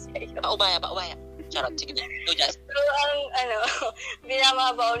 okay na sa'yo. Paubaya. Charot, sige na. Go, Jazz. So,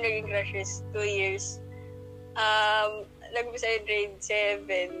 binamaba ako naging crush is 2 years. Nag-umpisa yung grade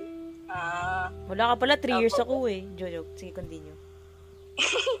 7. Wala ka pala, 3 years ako eh. Joke. Sige, continue.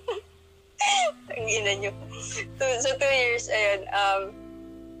 Ang ina nyo. So, 2 years, ayun.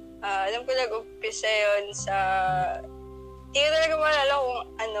 Alam ko nag-umpisa yun sa... Hindi ko talaga maalala kung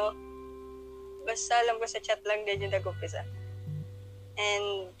ano. Basta alam ko sa chat lang din yung nag-umpisa.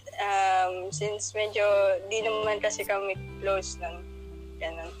 And since medyo di naman kasi kami close nun,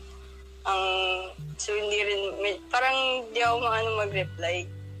 ganun. So hindi rin, parang di ako maano mag-reply.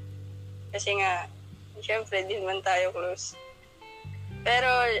 Kasi nga, syempre, di naman tayo close. Pero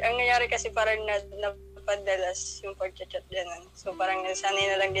ang nangyari kasi parang napadalas yung pag-chat ganun. So parang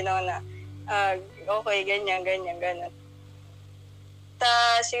nasanay na lang din ako na, okay, ganyan.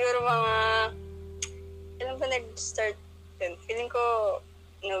 Siguro mga, kailan ba nag-start yun? Feeling ko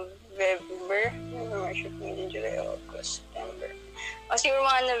November, March, April, July, August, September. Siguro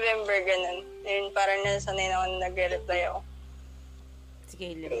mga November, ganun. Yun, parang nasanay na ako na nag-reply ako. Si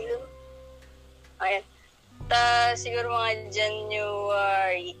Caleb. Ayan. Siguro mga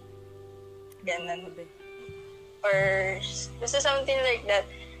January, ganun. Or, basta something like that.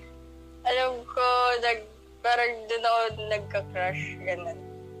 Alam ko, parang doon ako nagka-crush, ganun.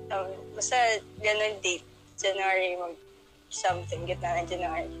 Basta ganun date. January, something, gitna ng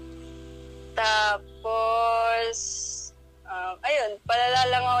January. Tapos, ayun, palala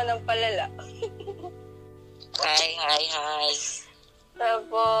lang ako ng palala. Hi.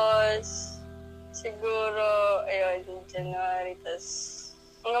 Tapos, siguro, ayun, January, tas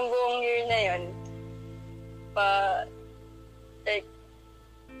hanggang buong year na yun,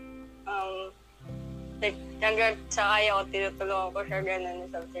 hanggang sa kaya ko, tinutulungan ko siya, ganun,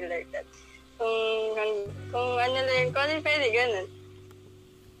 something like that. Kung ano lang, kung ano pwede, ganun.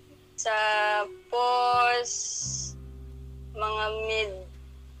 Tapos, mga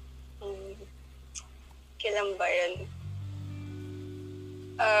kailan ba yun?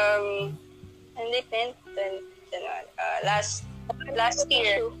 Hindi, last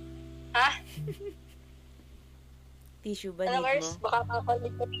year. Ha? Tissue ba Ano, need Mars? mo? Baka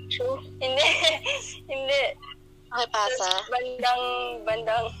kakalit ko tissue. Hindi. Okay, pasa. Bandang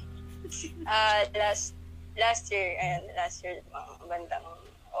last year, mga bandang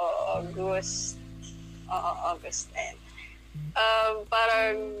August na yan.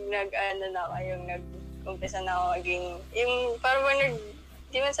 Parang nag-umpisa na ako maging, yung parang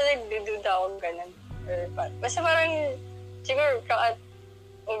di man sa nagdududa ako ganun. Basta parang, siguro,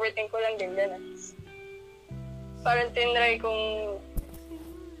 overthink ko lang din ganun. Parang tinry kong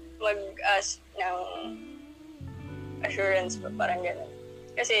mag-ask ng assurance pa, parang gano'n.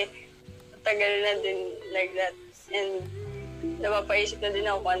 Kasi, tagal na din like that. And, napapaisip na din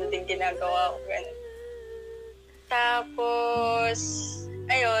ako kung ano din ginagawa ko, gano'n. Tapos,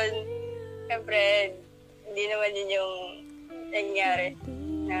 ayun, siyempre, hindi naman din yung nangyari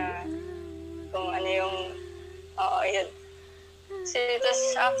na kung ano yung, yun. Tapos,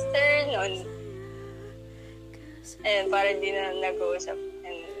 after nun, ayun, parang di na nag-uusap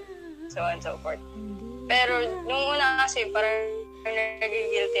and so on and so forth. Pero nung una kasi parang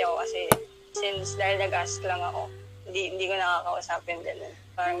nagigilty ako kasi since dahil nag-ask lang ako, hindi ko nakakausapin din.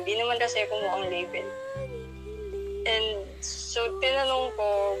 Parang hindi naman kasi ako mukhang label. And so tinanong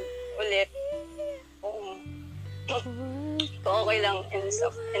ko ulit kung okay lang and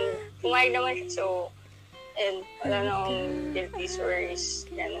stuff. And pumayag naman siya. So, and wala na akong guilty stories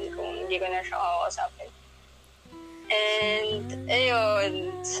ganun kung hindi ko na siya kakausapin. And, ayun,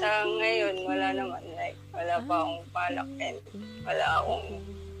 sa ngayon, wala naman. Like, wala pa akong balak and wala akong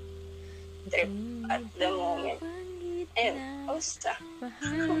trip at the moment. Ayun, kamusta?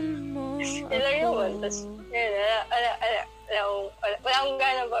 Yun lang yun. Tapos, yun, wala akong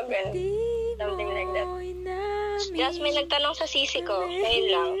gana ba, ganun. Something like that. Just may nagtanong sa sisi ko. Ngayon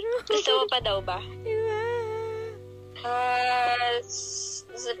lang. Gusto mo pa daw ba?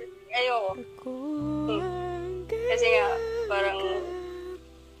 Ayoko. Kasi nga, parang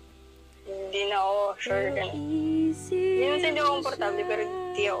hindi na ako sure ganun. Hindi naman hindi ako komportable, pero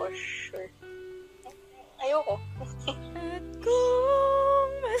hindi ako sure. Ayoko.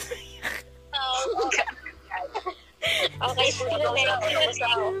 Okay, sino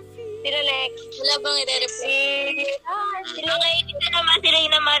next? Wala bang i-reply? Okay, dito naman, sila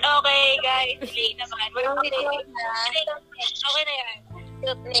naman. Okay, guys. Sila naman. Okay na yan.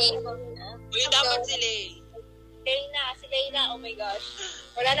 Uy, dapat sila Si Layla, oh my gosh.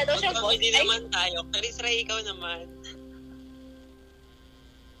 Wala na daw siya boss. Hindi naman tayo. Chris Ray, ikaw naman.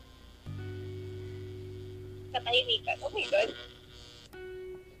 Katahimikan. Oh my god.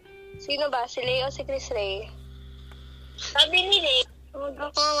 Sino ba? Si Lay o si Chris Ray? Sabi ni Lay.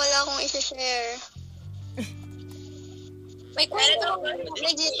 Ako, wala akong isi-share. May kwento.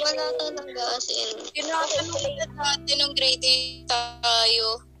 Legit, wala talaga. As in, tinatanong kita natin nung grade 8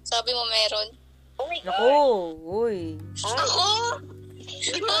 tayo. Sabi mo meron. Oh my god. Ako, uy. Ako?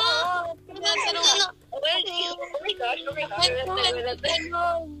 Tinatanong. Oh my gosh.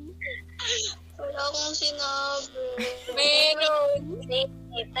 Wala akong sinabi. Meron.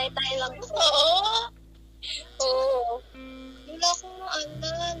 Tayo lang. Oo. Wala akong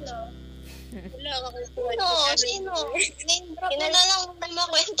maalala. Wala akong kuwan. Sino? Name drop mo na lang ng mga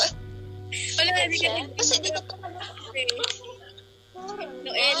kwento. Wala, hindi ka Kasi di ko talaga. No,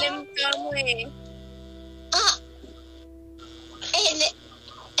 LM ka mo eh.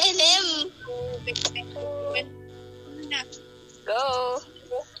 LM. Go.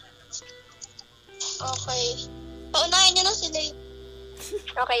 Okay. Paunahin niyo na sila.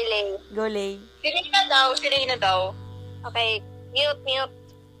 Okay, Lay. Go, Lay. Silay na daw. Okay, mute.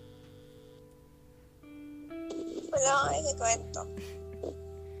 Wala akong ikikwento.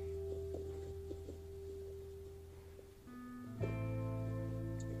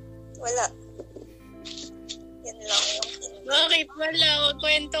 Wala. Yan lang yung Bakit wala?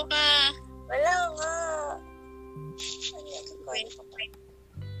 Magkwento ka. Wala nga. Ano yung ikikwento ka?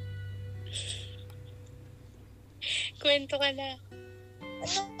 Kwento ka na.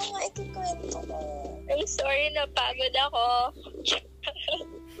 Ano nga ikikwento ko? I'm sorry, napagod ako.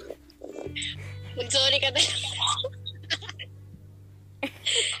 Mag-sorry ka na.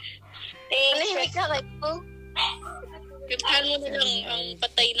 Malahimik ka kayo. Kantahan mo na lang ang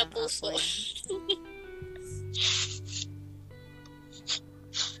patay na puso.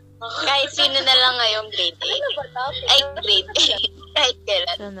 Kahit sino na lang ngayong grade 8. Ay, grade 8. Kahit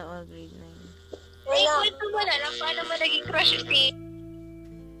kailan. Sana all grade 9. Ay, kwento mo na lang paano mo naging crush si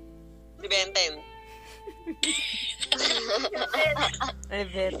Benten. Ay,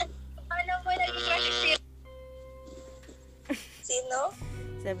 bet. Paano mo naging crush si Sino?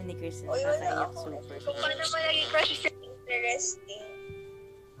 Sabi ni Kristen, Uy, wala nakaiyak ako. super. Kung paano mo naging crush si Interesting.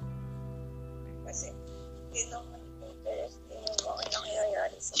 Kasi, hindi naman interesting yung mga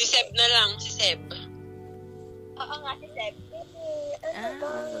nangyayari sa Si Seb na lang, si Seb. Oo nga, si Seb. Ano ba?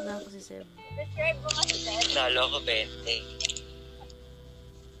 Wala ako si Seb. Describe mo nga si Seb. Lalo ko, Bente.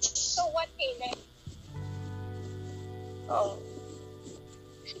 So, what kailan? Oh.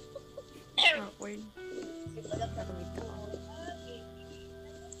 Awkward. Nakawit ako.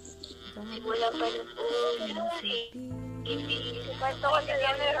 Wala pa na po. Kwento ko na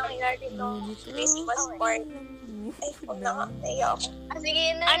lang yung nangyari nung Christmas party. Ay, huwag na nga. Naiyak ako. sige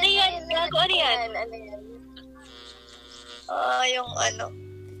na. Ano yan? Gago, ano yan? Yung ano.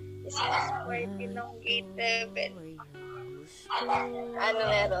 Christmas party ng grade 7. Ano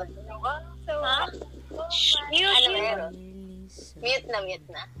meron? Ha? Mute. Ano meron? Mute na.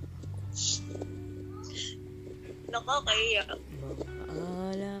 Nakakaiyak.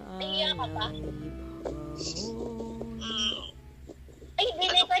 Naiyak ka pa? Ay,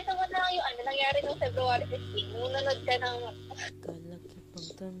 hindi. Kwento mo na lang yung ano nangyari noong February 15. Nung nanood ka ng...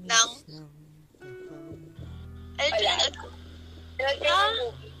 pinanood ko.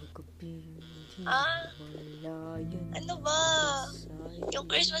 Ano ba? Yung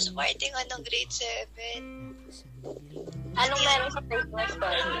Christmas party nga ng grade 7. Anong meron sa Christmas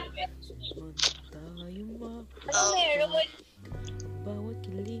party? Ano meron? Bawat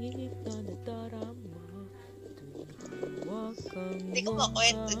kilig na nadarama, tuwag kang Hindi ko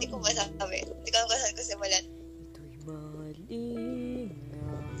makwento, hindi ko masabi. Hindi ko alam kung saan ko simulan. ito'y maling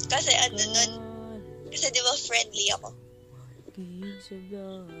Kasi nun, kasi di ba friendly ako. aking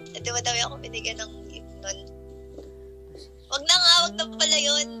sablay. At madami ako binigyan ng gift nun. Wag na pala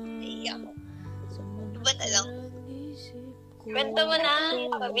yun. Naiiyak ako. Iba na lang. Kwento mo na.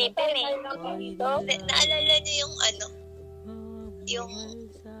 Pabitin eh. Naalala niyo yung yung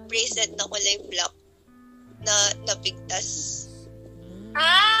bracelet na kulay black na napigtas.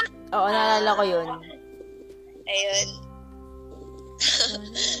 Oo, naalala ko yun. Ayun.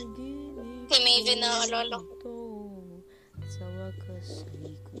 Si Maven na alala ko.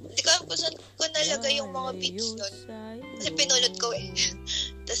 Hindi ko alam kung saan ko nalagay yung mga beads nun. Kasi pinulot ko eh.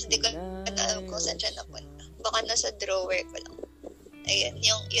 Tapos hindi ko na alam kung saan siya napunta. Baka nasa drawer ko lang. Ayun,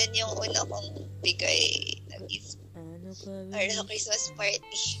 yun yung una kong bigay na gift. Or sa Christmas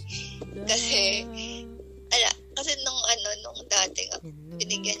party. Kasi, kasi nung dati nga,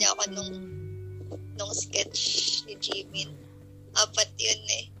 binigyan niya ako nung sketch ni Jimin. 4 yun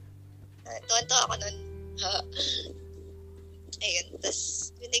eh. Tuwan-tuwa ako nun. Ayun, tas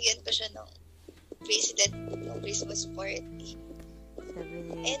binigyan ko siya ng bracelet ng Christmas party.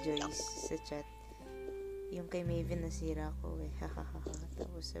 Sabi ni Joyce sa chat, yung kay Maven nasira ko eh.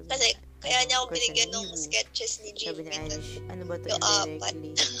 Tapos sabi Kasi, kaya niya ako binigyan ng sketches ni sabi ni Jimin. Irish, ano ba to Yung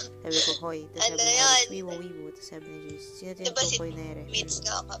indirectly? Sabi ko, hoy. Tapos Ano sabi ni yan? Irish, wiwo. Tapos sabi ni Joyce, sino Diba si tinutukoy na ere? mates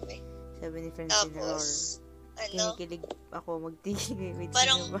nga kami. Sabi ni Francine Roar, Tapos, kinikilig ako magtigil. Wait,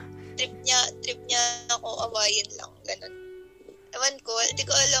 parang sino ba? trip niya ako awayin lang, ganun. Ewan ko, hindi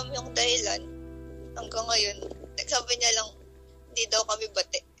ko alam yung dahilan. Hanggang ngayon, nagsabi niya lang, hindi daw kami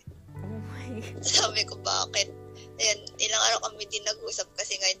bate. Oh my God. Sabi ko, bakit? Ayan, ilang araw kami din nag-usap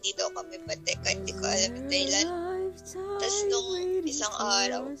kasi nga hindi daw kami bate, kahit hindi ko alam yung dahilan. Tapos nung isang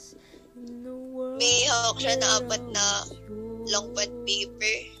araw, may hawak siya na 4 na long pad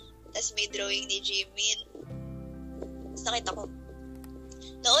paper. Tapos may drawing ni Jimin. Tapos nakita ko.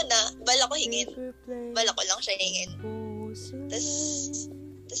 Nauna, bala ko hingin. Bala ko lang siya hingin. Tapos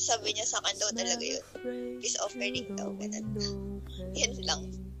sabi niya sa akin daw talaga yun. Peace offering daw. Ganun. Yan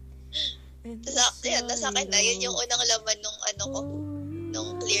lang. Tapos yun, nasa akin na. Yun yung unang laman nung ko.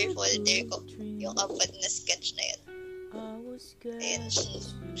 Nung clear folder ko. Yung 4 na sketch na yun. Ayan.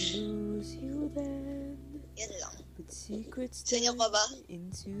 Yan lang. Gusto niyo pa ba?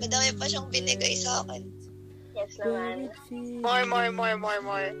 Madami pa siyang binigay sa akin. Yes naman. More.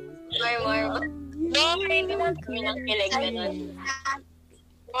 No, hindi naman kami ng kilig ganun.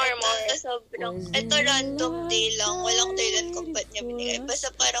 Ito sobrang, ito random day lang. Walang dahilan kung ba't niya binigay.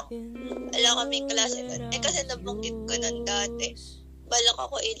 Basta parang, wala kaming klase nun. Kasi nabanggit ko nun dati. Balak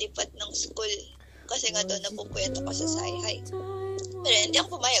ako ilipat ng school. Kasi nga doon napupuyat ako sa Sai-Hi. Pero hindi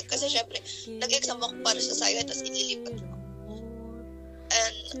ako pumayag kasi syempre, nag-exam ako para sa Sai-Hi tapos ililipat ko.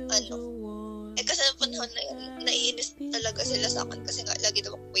 And kasi na panahon na yun, naiinis talaga sila sa akin kasi nga lagi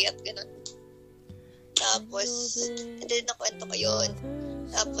daw ako puyat, gano'n. Tapos, hindi nakwento ko yun.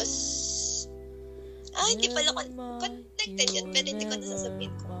 Tapos, hindi pala connected yun, pero hindi ko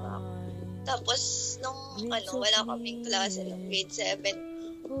nasasabihin kung bakit. Tapos, nung wala kaming klase ng grade 7,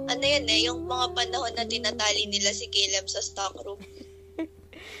 yun yung mga panahon na tinatali nila si Caleb sa stock room.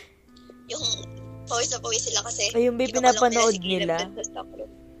 Yung pawis na pawis sila kasi Yung may pinapanood nila. Sa stock room.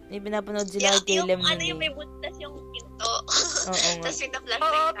 May pinapanood sila kay Caleb nun yung may buntas yung pinto. Oo nga. Tapos pinaplastic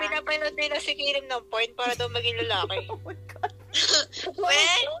Oo, pinapanood nila si Kirim ng point para daw maging lalaki.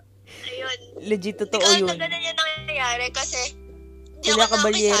 Well, ayun. Legit, Hindi totoo ko alam yun. na ganun yung nangyayari kasi hindi Sila ako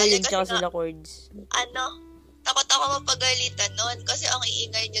Caballero nakisali yun, kasi tsaka nga, sila Chords. takot ako mapagalitan noon kasi ang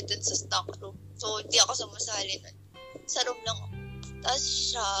iingay niya dun sa stock room. So, hindi ako sumasali nun. Sa room lang ako. Tapos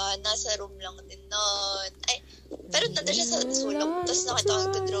siya, nasa room lang din nun. Pero nandun siya sa sulong. Tapos nakita ko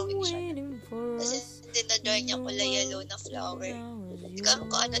nagka-drawing siya. Tapos dinadrawing niya kulay yellow na flower. Hindi ko alam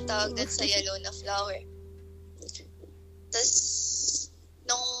kung ano tawag dun sa yellow na flower. Tapos,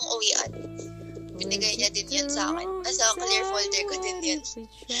 nung uwian, binigay niya din yun sa akin. Nasa clear folder ko din yun.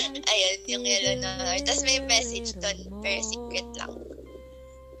 Ayun, yung yellow na. Tapos may message dun, pero secret lang.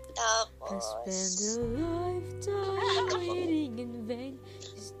 Tapos,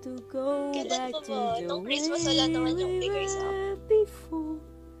 kailan pa ba? Nung Christmas wala naman yung bigay sa akin.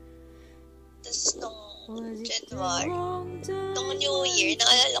 Tapos nung January, nung New Year,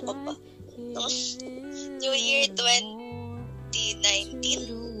 naalala ko pa. New Year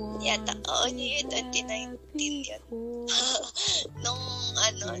 2019 yata. Oo, New Year 2019 yan. Nung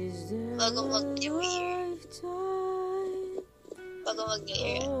bago mag-New Year. Bago mag-New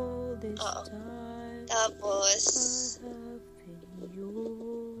Year. Oo. Tapos,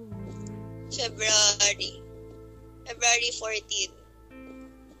 February 14.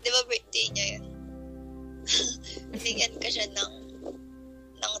 Di ba birthday niya yun? Bigyan ko siya ng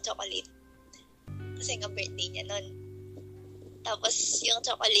chocolate. Kasi nga birthday niya nun. Tapos, yung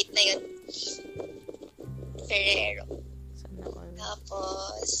chocolate na yun, Ferrero.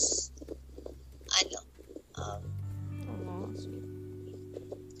 Tapos, sweet.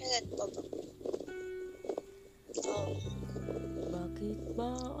 kailan pa ba? Bakit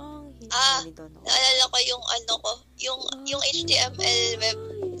ba ang naalala ko yung yung HTML web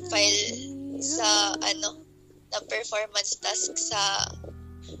file sa na performance task sa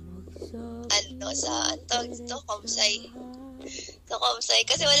Comsci. Sa Comsci.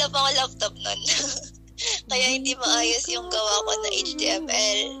 Kasi wala pa akong laptop nun. Kaya hindi maayos yung gawa ko na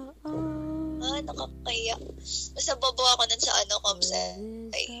HTML. Nakakaya. Basta bobo ako nun sa Comsci.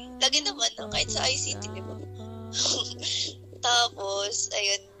 Lagi naman, kahit sa ICT, di ba? Tapos,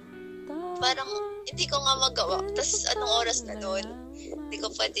 ayun. Parang, hindi ko nga magawa. Tapos, anong oras na nun? Hindi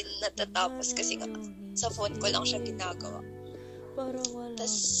ko pa din natatapos kasi nga, sa phone ko lang siya ginagawa.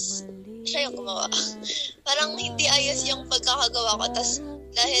 Tapos, siya yung gumawa. Parang hindi ayos yung pagkakagawa ko. Tapos,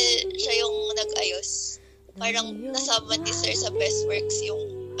 dahil siya yung nag-ayos, parang nasama ni Sir sa Best Works yung,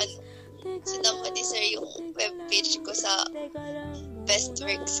 sinama ni Sir yung webpage ko sa Best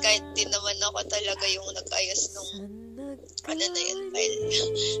Works. Kahit din naman ako talaga yung nag-ayos nung, na yun, file.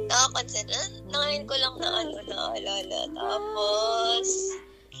 Nakakonsent. Nangayon ko lang na naalala. Tapos,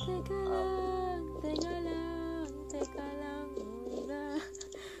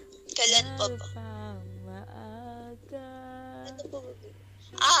 kailan pa ba? Ano pa ba?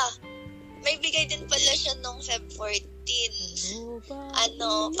 May bigay din pala siya nung Feb 14.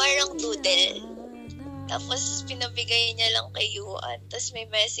 Parang doodle. Tapos, pinabigay niya lang kay Yuan. Tapos, may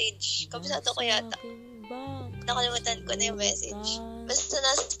message. Kabisado ko yata. Nakalimutan ko na yung message. Basta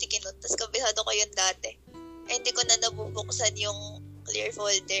nasa sticky note. Tapos, kabisado ko yun dati. Hindi ko na nabubuksan yung clear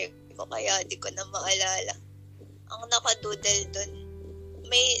folder ko. Kaya, di ko na maalala. Ang nakadoodle dun,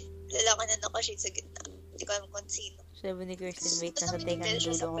 may lalaki na nakashade sa gitna. Hindi ko alam kung sino. Sabi ni Kirsten, wait, nasa teka na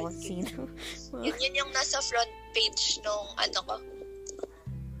dulo ko kung sino. Yun yung nasa front page nung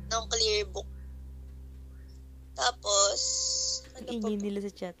nung clear book. Tapos, ingin nila sa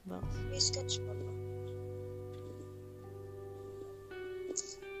chatbox. May sketch pa ba?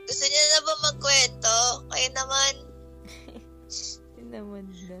 Gusto niya na ba magkwento? Kayo naman. Yun naman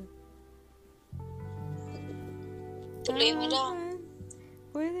na. Tuloy mo lang.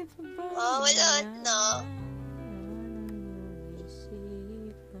 Pwede pa ba? Wala na.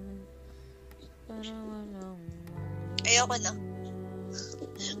 Ayoko na.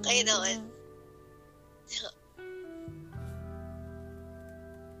 Kayo naman.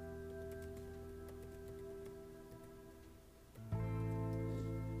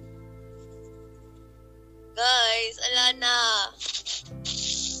 Guys, ala na.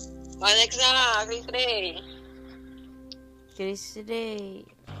 Alex na, Chris Ray.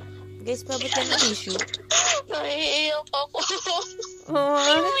 Guys, pabot ka ng issue. Naiiyak ako.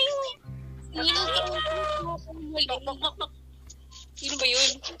 Sino ba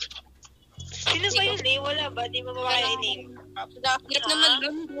yun? Sino ba yun eh? Wala ba? Di ba mawala yung name? Hirap naman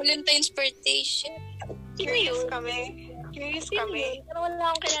dun. Valentine's birthday shit. Curious kami. Pero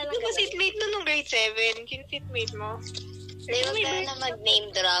wala akong kilala. Di ba seatmate mo nung grade 7? Sino seatmate mo? Huwag ka na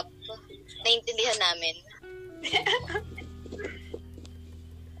mag-name drop. Naintindihan namin.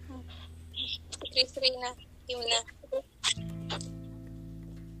 Chris Ray na. Yung na.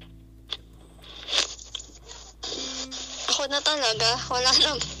 Ako na talaga. Wala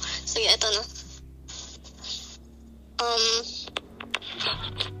na. Sige, eto na.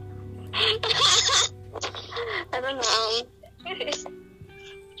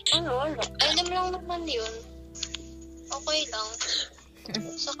 Wala. Alam lang naman yun. Okay lang.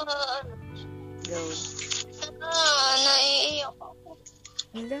 Saka, Go. naiiyak ako.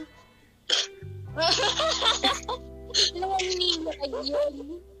 Hindi. Alam mo, umiiyak yun.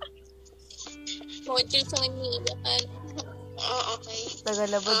 Mochil sa umiiyakan. Okay.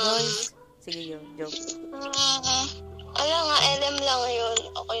 Tagalabad, guys. Sige, yun. Joke. Alam nga, LM lang yun.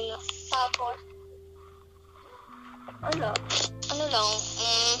 Okay na. Tapos, ano lang,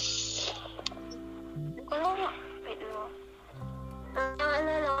 wait mo.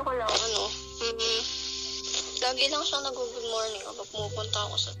 Naalala ko lang, lagi lang siyang nag-good morning kapag pumupunta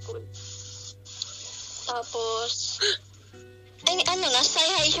ako sa school. Tapos, nasa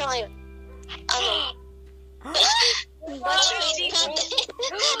high siya ngayon. Batchmate natin.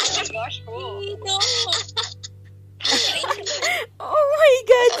 Oh my gosh, Oh my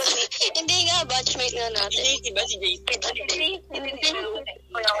God! Hindi nga, batchmate nga natin. Si JC ba? Si JC?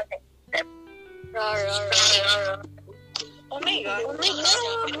 Oh my God.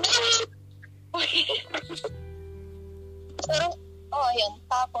 Pero, yun.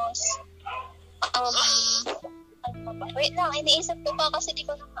 Tapos, ano ba? Wait lang, iniisip ko pa kasi di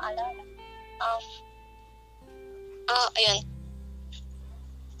ko na maalala. Ayun.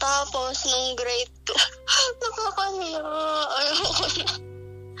 Tapos, nung grade 2, nakakaniya. Ayoko na.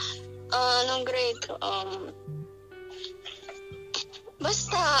 Nung grade 2,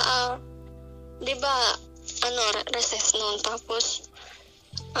 basta, di ba, recess noon. Tapos,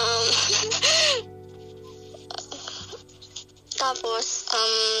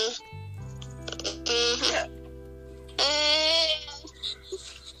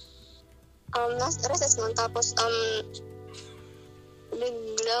 nasa recess noon. Tapos,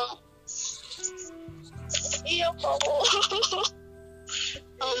 biglang, iyak ako.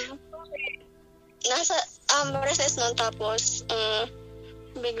 Nasa, recess noon. Tapos,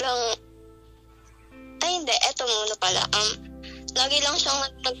 biglang, hindi, eto muna pala. Lagi lang siyang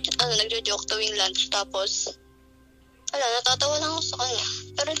nagjo-joke tuwing lunch. Tapos, natatawa lang ako sa kanya.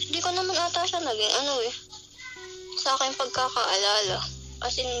 Pero hindi ko naman ata siya naging sa akin pagkakaalala.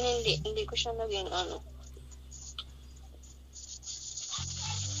 As in, hindi ko siya naging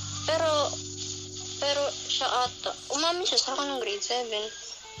Pero siya ata, umamin siya sa akin ng grade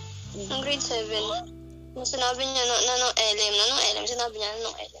 7. Ng grade 7, nung sinabi niya nung LM, sinabi niya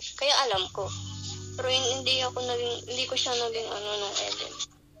nung LM. Kaya alam ko. Pero hindi ko siya naging nung LM.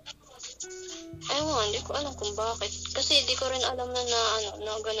 Ewan, hindi ko alam kung bakit. Kasi hindi ko rin alam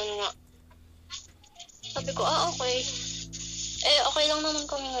na ganun nga. Sabi ko, okay. Okay lang naman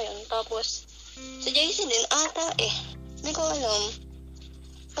kami ngayon. Tapos, si JC din ata Hindi ko alam.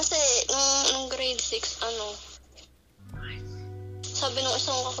 Kasi, nung grade 6, sabi nung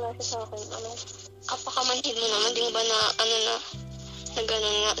isang kaklase sa akin, apakamanhid mo naman, di mo ba na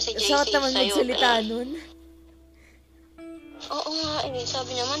gano'n nga si JC Sakit naman sa'yo. magsalita nun. Oo nga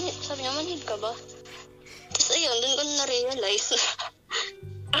sabi niya, manhid ka ba? Tapos ayun, doon ko na-realize na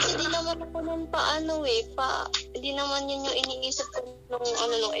kasi di naman ako nun di naman yun yung iniisip ko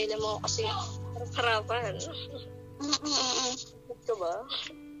nung LM mo kasi Harapan. Ito ba?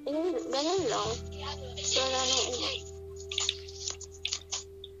 Ganun lang. So, wala nang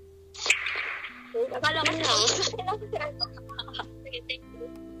akala ko lang.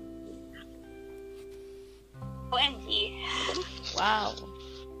 OMG. Wow.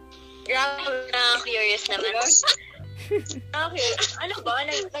 Curious naman. Okay. Ano ba?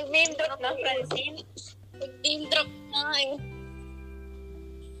 Nag-name drop na, Francine? Nag-name drop na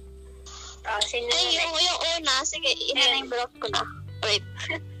Sino yung una. Sige, in-name drop ko na. Wait.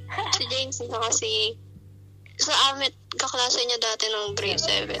 Si James na kasi sa amin, kaklase niya dati ng grade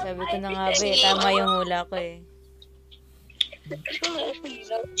 7. Sabi ko na nga tama yung hula ko Sino?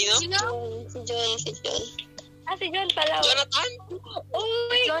 Si John. Si John pala. Jonathan? Oh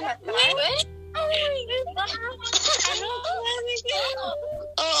my God. Wait? Oh my God.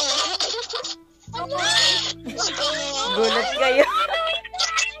 Oo. Gulat kayo.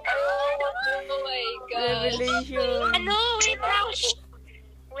 Oh my God. Revelation. Wait lang.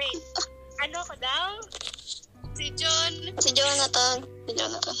 Wait. Ko daw? Si Jonathan.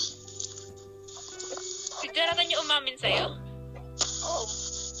 Si Jonathan yung umamin sa'yo? Oh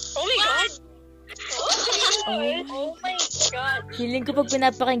my God. Oh my God. Feeling ko pag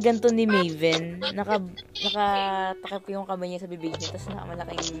pinapakinggan to ni Maven, nakatakip yung kamay niya sa bibig niya, tapos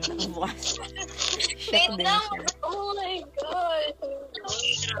nakamalaking nakabukas. Shock din siya. Oh my God.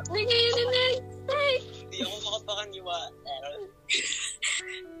 Hindi ako makapakaniwa.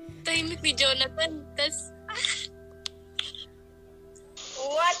 Tahimik ni Jonathan.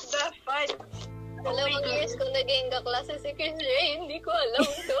 What the fuck? Alam mo, years kung naging kaklase si Chris Ray, hindi ko alam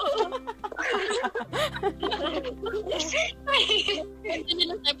to. Ito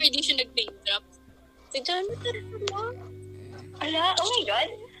nila sa prediction nag-name drop. Si Jonathan, Ala, oh my God.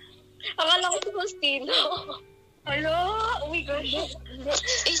 akala ko si Faustino. Ala, oh my gosh.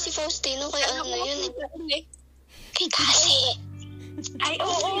 Si Faustino, kaya yun eh. Kay kasi. Ay,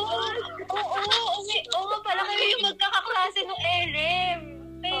 oo. Oo, pala kayo yung magkakaklase ng LM.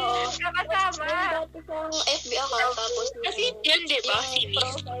 Oo. Kakasama. Dati kang FB account, tapos Kasi yun, di ba? Si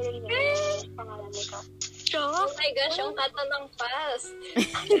Miss. profile niya, pangalan ni Kat. Oh my gosh, yung kata ng past.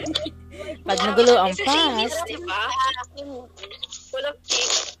 Pag nagulo ang fast. Di ba? Walang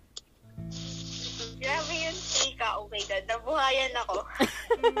cake. Grabe yun, Ika. Oh my God, nabuhayan ako.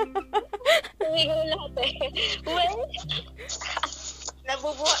 Hindi ko lahat eh. Well,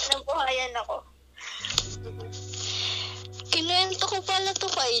 nabuhayan ako. Kinuwento ko pala to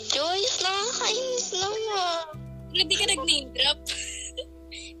kay Joyce. Nakakainis naman. Hindi ka nag-name drop.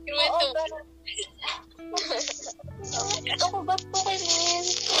 Oo, pero... Ako ba po kay Min?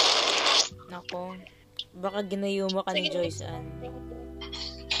 Nako. Baka ginayuma ka ni Joyce Ann.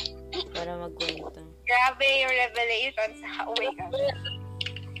 Para magkwento. Grabe yung revelation sa oh my God.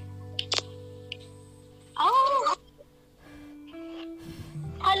 Oh!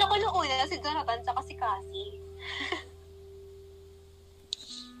 Akala ko nung una si Jonathan tsaka si Cassie.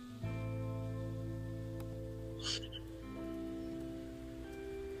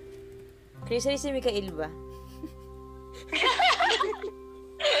 Chris, ay si Mikael ba?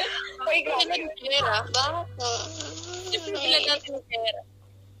 Oh my God. Pera? Bakit? Siyempre natin yung pera.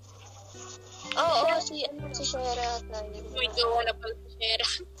 Oo, si Shera. May gawa na pala si Shera.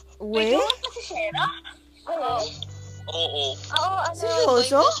 We? Si Shera? Oo. Oo. Oo,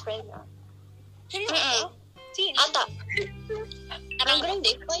 Seryoso? best friend na. Seryoso? Sino? Ata. Parang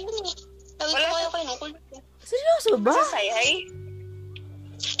grande. Kaya yun eh. Sabi ko kayo nung kulit. Seryoso ba? Sa sayay?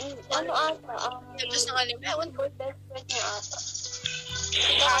 Ano ata? Tapos nakalimutan. Ewan ko, best friend niya ata.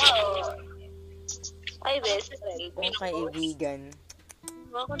 Ay, best friend. Ang kaibigan.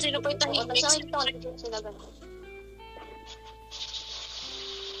 Mga kung sino pa yung tahimik. Sa akin ito, sila ganun.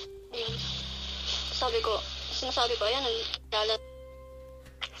 Sinasabi ko, ayan, naglalat.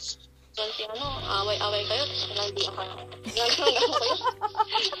 Si away-away kayo, tapos pinaldian ka na. Gano'n kayo.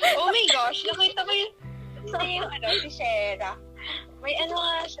 Oh my gosh, nakita ko yung si Shera. May ano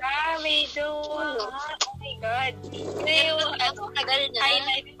nga siya, may jowa nga. Oh my God. May yung Tagal niya.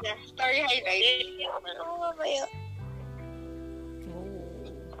 highlight na. Story highlight. Oo nga ba yun?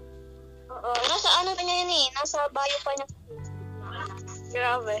 Oh. Oo. Nasa ano pa niya yun eh. Nasa bio pa niya.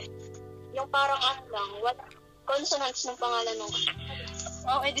 Grabe. Yung parang ano lang, what consonants ng pangalan nung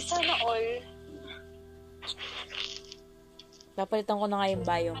Oh, edi sana all. Papalitan ko na nga yung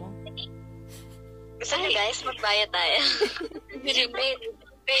bio mo. Gusto niyo guys, magbaya tayo. Wait.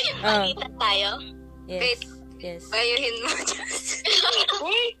 Ah. Palitan tayo. Yes. Yes. Bayuhin mo.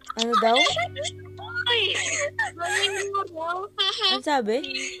 Uy! Ano daw? Ay! Bayuhin mo daw. Ano sabi?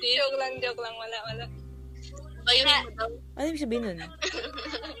 Joke lang. Wala. Bayuhin mo daw. Ano ibig sabihin nun?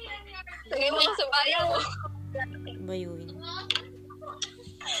 Lagay mo ka sa bayo. Bayuhin.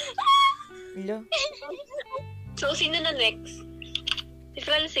 Hello? So, sino na next? Si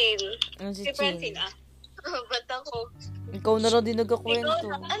Francine. Ano si Si Francine, Chin? Ba't ako? Ikaw na lang din nagkakwento.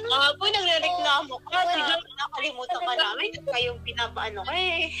 Po, nagre-reklamo ka. Siguro nakalimutan ka namin. Kayong pinapaano ka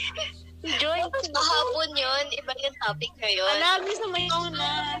eh. Joy, kahapon yun. Iba yung topic ngayon. Alam, gusto mo yung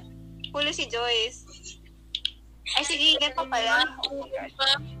na. Huli si Joyce. Ay, sige, ganito pala.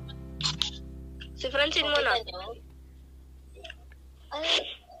 Si Francine muna.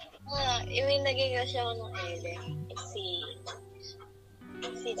 Yung naging kasi ako ng Ellen.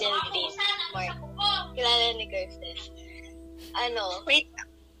 Si Delphine Mark. Kilala ni Kirsten. Wait.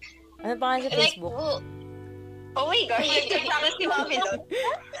 Ano pangalan sa Facebook? Oh my gosh, nagkasama si Mami doon.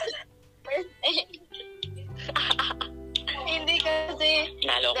 Hindi kasi...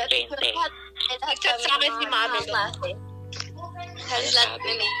 Nalo ko 20. Nagkasama si Mami doon. Kasi lahat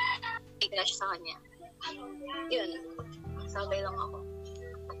na may crush sa kanya. Yun. Sabay lang ako.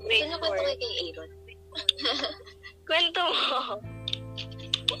 Wait Gusto for ko ito kay Aaron. Kwento mo.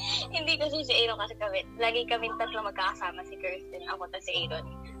 Hindi kasi si Aaron kasi lagi kaming tatlo magkakasama, si Kirsten, ako, tapos si Aaron.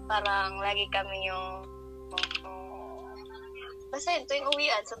 Parang lagi kami yung basta yun, tuwing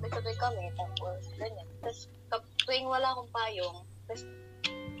uwian, sabay-sabay kami, tapos ganyan. Tapos tuwing wala akong payong, tapos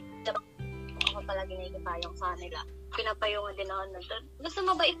ako palagi nakikipayong sa kanila. Pinapayungan din ako nandun. Basta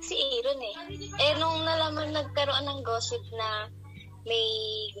mabait si Aaron eh. Nung nalaman nagkaroon ng gossip na may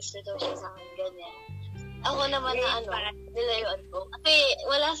gusto daw siya sa akin, ganyan. Ako naman na nilayuan ko. Kasi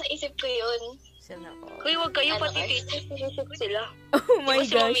wala sa isip ko yun. Sana ko. Uy, huwag kayo pati sinisip sila. Oh my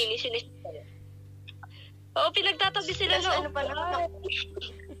Kasi gosh. mamini sinisip sila. Oo, pinagtatabi sila Tapos na.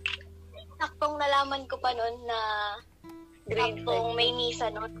 Saktong nalaman ko pa nun na saktong may misa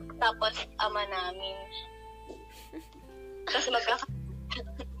nun. Tapos ama namin. Tapos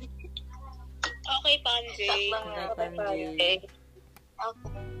Okay, Panjay. Panjay.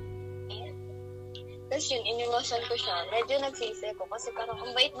 Okay. Tapos yun, iniwasan ko siya. Medyo nagsisi ko kasi parang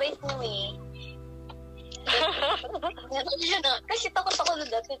ang bait-bait mo eh. Kasi takot ako na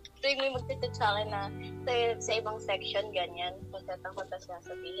dati. Tuwing may magtitip sa akin na sa ibang section, ganyan. Magtatakot na siya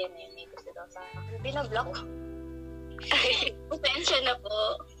sabihin eh. May gusto daw sa akin. Binablock ko. Pasensya na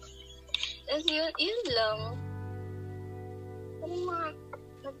po. As yun lang. Yung mga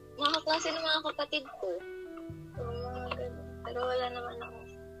kaklase ng mga kapatid ko. Yung mga ganun. Pero wala naman ako.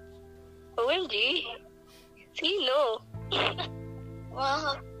 OMG. Sino?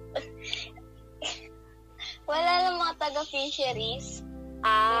 Wala lang mga taga-fisheries.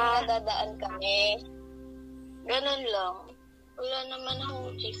 Nadadaan kami. Ganun lang. Wala naman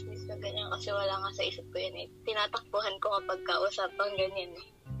akong chismis na ganyan kasi wala nga sa isip ko yun eh. Tinatakbuhan ko kapag kausapang ganyan eh.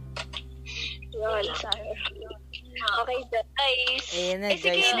 Yun. Okay, guys. Ayan na,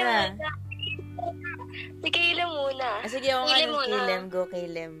 guys na. Si Kayla muna. Sige, ako nga Kayla ng muna. Kilem. Go,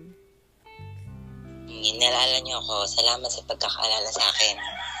 Kilem. Nalala niyo ako. Salamat sa pagkakaalala sa akin.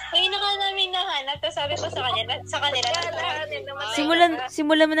 Ngayon na ka namin nahanap, tapos sabi ko sa kanila,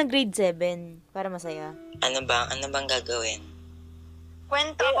 Simulan mo ng grade 7 para masaya. Ano bang gagawin?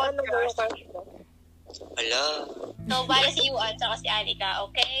 Kwento ko. Wala. So, bala si Yuan, tsaka si Anika,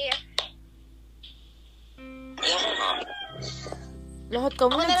 okay? Ayoko nga. Lahat ka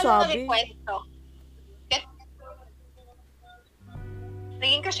mo Ako na lang nagsabi. kwento.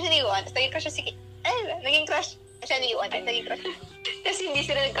 Naging crush siya ni Yuan, tapos naging crush siya si... naging crush siya ni Yuan, tapos naging crush. Tapos hindi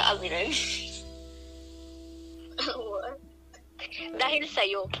sila nagka-aminan. Dahil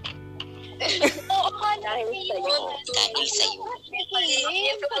sa'yo. Oo, Dahil sa'yo. Dahil sa'yo.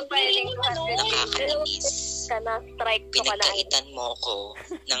 Nakakainis. Nakakainis. Ka na, strike ko ka na. Pinagkaitan mo ko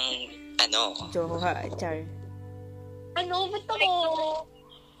ng Jowa, char. Ba't ako?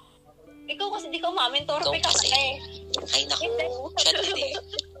 Ikaw kasi di ka umamin, torpe ka kasi. pala eh. Ay, naku. Siya din eh.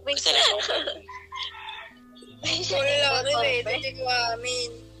 Kasalanan ko. Wala rin eh. Hindi ko amin.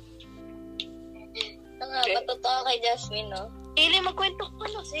 Patotoo kay Jasmine, no? Ili, magkwento ko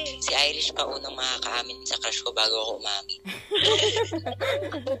kasi. Si Irish pa unang makakaamin sa crush ko bago ako umamin.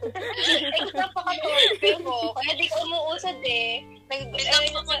 Extra pa ka torpe ko. Kaya di ka umuusad eh.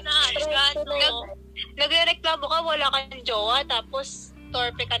 Nagre-reklamo ka, wala kang jowa, tapos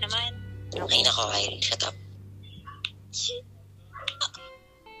torpe ka naman. Ay, nako, Irish. Shut up.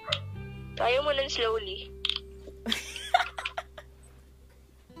 Ayaw mo nun slowly.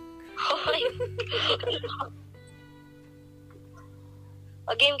 Okay.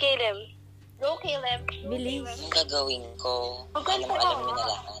 O, game, Caleb. Go, Caleb. Bilis. Anong gagawin ko? Magkano Alam mo na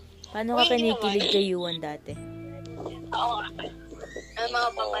lahat. Paano ka panikilig kay Yuan dati? Oo. Ang mga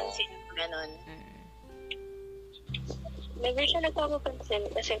papansin. Ganon. Never siya nagpapapansin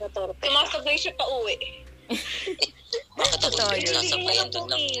kasi katorpe. Sumasabay siya pa uwi. Bakit ako yung sasabayan doon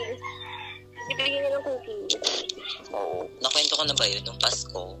lang? Ibigay niya ng cookies. Oo. Nakwento ko na ba yun nung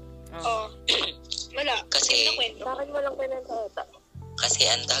Pasko? Oo. Wala. Kasi, Bakit mo lang pinag-ata? kasi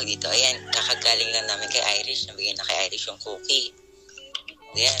ang tawag dito, ayan, kakagaling lang namin kay Irish. Nabigyan na kay Irish yung cookie.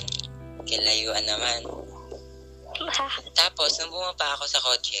 Ayan, kilayuan naman. Tapos, nung bumaba ako sa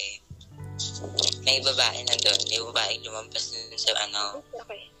kotse, may babae nandun. May babae lumampas dun sa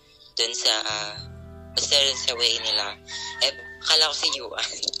Okay. dun sa, basta dun sa way nila. Eh, akala ko si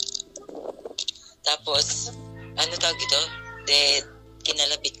Yuan. Tapos, ano tawag ito?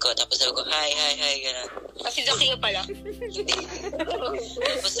 Kinalapit ko. Tapos sabi ko, hi, gano'n. Kasi Jackie pala. Hindi.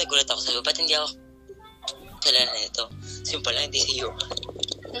 Tapos nagulat ako, sabi ko, ba't hindi ako sala na ito? So yun pala, hindi si Yuan.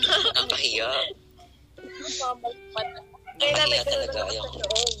 Napahiya. Napahiya talaga. Ayoko.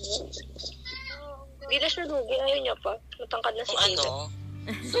 Hindi na siya lugi. Ayaw niya pa. Matangkad na si Kung Caleb.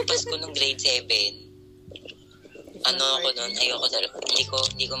 nung Pasko nung grade 7, ako nun, ayoko talaga.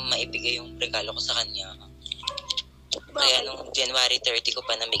 Hindi ko maibigay yung regalo ko sa kanya. Kaya nung January 30 ko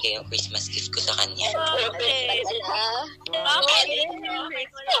pa namigay yung Christmas gift ko sa kanya. Okay.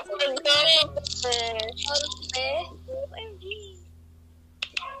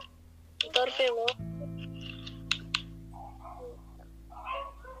 Torpe mo.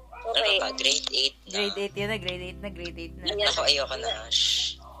 Ano Okay. ba? Grade 8 na. Grade 8 yun na, grade 8 na. Ako ayoko na.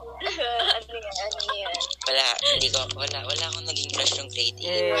 Shh. Ano yan? Wala akong naging crush yung grade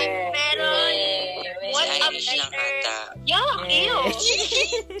 8. Meron. Si Irish lang ata. Yuck! Ew!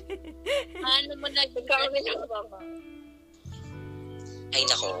 Ano mo nagkakaroon ng mama? Ay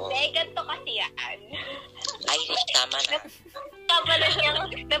nako. Ganto kasi yan. Irish, tama na.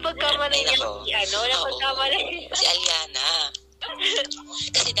 Napagkamalan Ay niya nako. si napagkamalan niya. Si Aliana.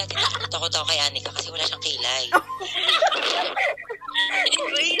 Kasi dati natakot ako kay Anika kasi wala siyang kilay.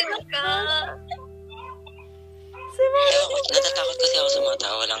 Wait ka. Natatakot kasi ako sa mga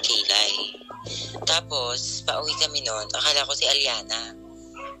tao walang kilay. Tapos, pauwi kami noon. Akala ko si Aliana.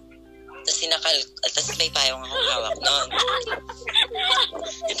 Tapos may payong akong hawak noon.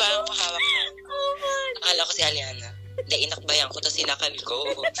 May payong akong hawak noon. Akala ko si Aliana. Hindi, inakbayan ko, tapos sinakal ko.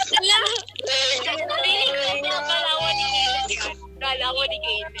 Kalawa ni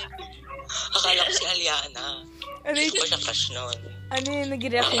Caleb. Akala ko si Aliana. Ano Hindi yun? ko pa siya crush noon. Ano yung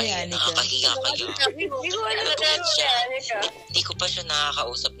nag-react ni Anika? Nakakahiya kayo. Hindi ko alam na Nag-chat siya. Anika. Hindi ko pa siya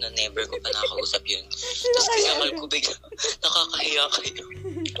nakakausap na never ko pa nakakausap yun. Tapos kinakal ko bigla. Nakakahiya kayo.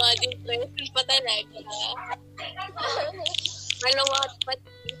 Body person pa talaga. Malawat pa.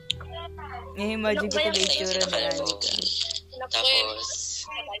 Imagine ko pala itsura ni Anika. Tapos,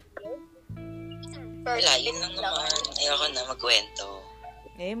 wala, yun lang naman. Ayoko na magkwento.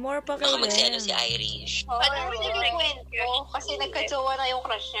 More pa Baka kayo. magselo si Irish. Paano mo niya kwento? Kasi nagka-jowa na yung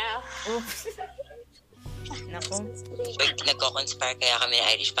crush niya. Oops. Nako. Wait, nagko-conspire kaya kami ni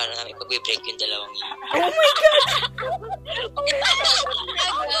Irish para namin pag-break yung dalawang yun.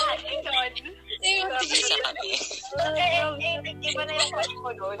 Isa kami. Iba na yung crush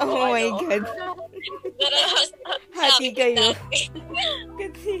mo doon. Oh my God. Hati kayo.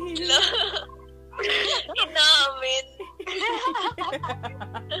 Katsila. Inamin.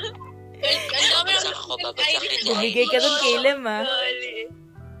 Ang dami Bagsak ako, babagsak rin si Bumigay ka dun, Caleb, ha?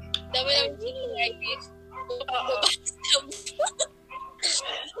 dami namin sinunagis.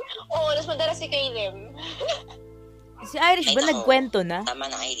 Oo, mas madalas si Caleb. Si Irish ba Ay, nako. nagkwento na? Tama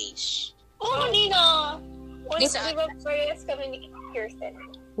na Irish. Oo, hindi na. Di Saan? ba parehas kami ni Kirsten?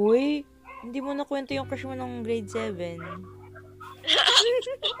 Uy, hindi mo nakwento yung crush mo ng grade 7.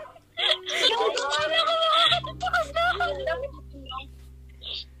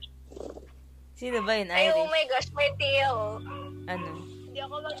 Sino ba yun, Ay, oh Irish? my gosh, may tiyo. Ano? Hindi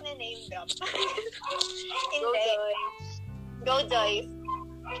ako mag-name drop. Hindi. Go, Joyce.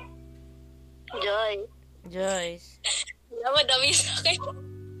 Joy. Joyce. Madami sa akin.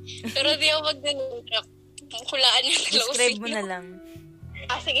 Pero di ako mag-nunrak. Hulaan yung Describe mo na lang.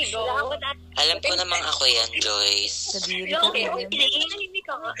 Sige, go. Alam ko namang ako yan, Joyce. Kadiri ka, Caleb. Hindi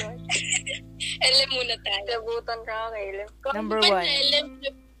ka nga. Alam muna tayo. Sabutan ka, Caleb. Number 1. Alam,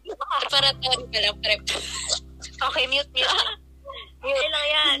 preparatory pa lang, prep. Okay, mute. Mute lang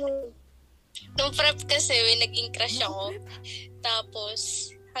yan. Nung prep kasi, naging crush ako.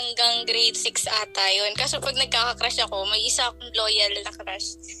 Tapos, hanggang grade 6 ata yun. Kaso pag nagkaka-crush ako, may isa akong loyal na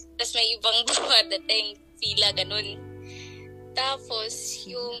crush. Tapos may ibang dumadating, pila, ganun. Tapos,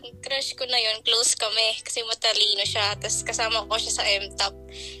 yung crush ko na yun, close kami. Kasi matalino siya. Tapos kasama ko siya sa M-Top.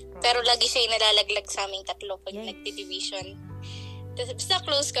 Pero lagi siya yung nalalaglag sa aming tatlo pag nagdi-division. Tapos basta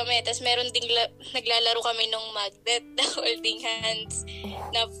close kami. Tapos meron ding naglalaro kami nung magnet na holding hands.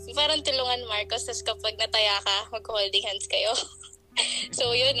 Na parang tulungan Marcos. Tapos kapag nataya ka, mag-holding hands kayo.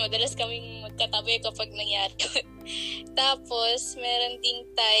 So yun, madalas kaming magkatabi kapag nangyari yun. Tapos meron ding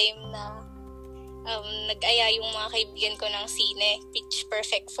time na nag-aya yung mga kaibigan ko ng sine, Pitch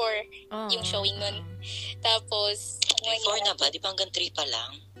Perfect 4, yung showing nun. Tapos, 4 na ba? Di ba hanggang 3 pa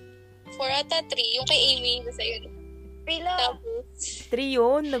lang? 4 ata 3, yung kay Amy, basta yun. Pila. Tapos, 3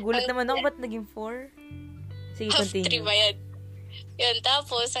 yun. Nagulat naman ako. Ba't naging 4? Sige, half 3 continue. ba yan? Yun,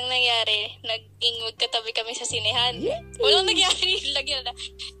 tapos, ang nangyari, naging magkatabi kami sa sinehan. Walang nangyari, lagyan na.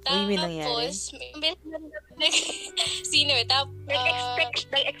 Uy, may nangyari? Tapos, sine, tapos,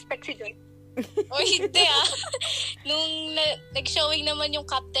 Nag-expect si Joy. o hindi Nung nag-showing naman yung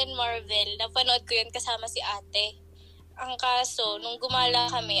Captain Marvel, napanood ko yun kasama si ate. Ang kaso, nung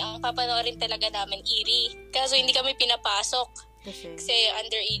gumala kami, ang papanoorin talaga namin, Iri. Kaso hindi kami pinapasok. Kasi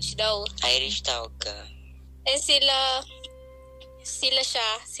underage daw. Irish tawag ka. Sila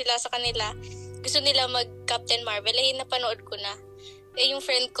sa kanila, gusto nila mag-Captain Marvel, napanood ko na. Yung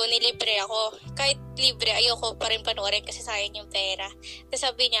friend ko, nilibre ako. Kahit libre, ayoko pa rin panoorin kasi sayang yung pera. Tapos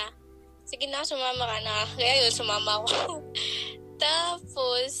sabi niya, sige na, sumama ka na. Kaya yun, sumama ako.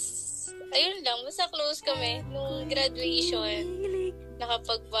 Tapos, ayun lang, basta close kami. Nung graduation,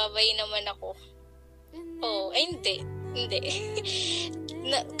 nakapagbabay naman ako. Oh, ay hindi.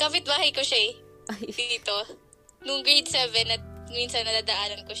 Kapitbahay ko siya dito. Nung grade 7, at minsan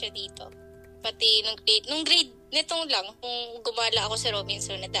nadadaanan ko siya dito. Pati nung grade, nitong lang, kung gumala ako sa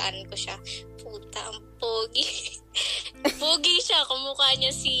Robinson, nadaanan ko siya. Puta, ang pogi. Pogi siya, kumukha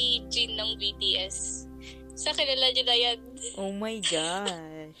niya si Jin ng BTS. Sa kilala niyo na yan. Oh my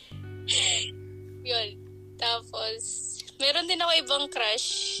gosh. Yun. Tapos, meron din ako ibang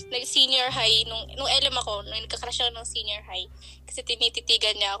crush. Senior high, nung LM ako, nung nagka-crush ako ng senior high. Kasi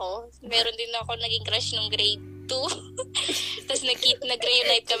tinititigan niya ako. Meron din ako naging crush nung grade 2. Tapos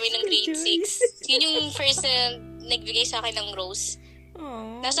nag-reunite kami ng grade 6. Yun yung first na nagbigay sa akin ng rose.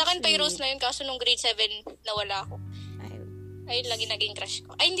 Nasa akin pa yung rose na yun, kaso nung grade 7, nawala ako. Ayun, lagi naging crush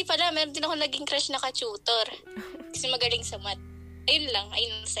ko. Ay, hindi pala. Meron din ako naging crush na ka-tutor. Kasi magaling sa math. Ayun lang.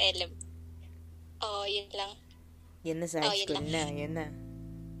 Ayun sa LM. Oh, yun lang. Yan na sa high school na. Yan na.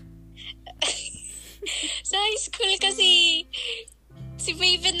 Sa high school kasi, si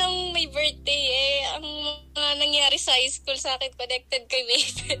Maven ang may birthday ang mga nangyari sa high school sa akin connected kay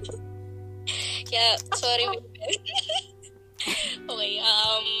Maven. Kaya, sorry Maven. Okay,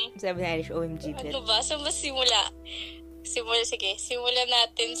 Sabi ni Irish, OMG. ano ba? Saan ba simula? Sige, simulan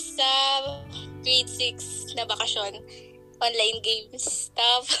natin sa grade 6 na bakasyon. Online games.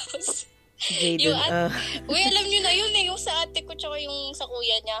 Tapos, Jaden, uy, alam nyo na yun yung sa ate ko tsaka yung sa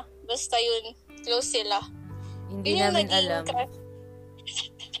kuya niya. Basta yun, close sila. hindi Yun yung namin naging alam.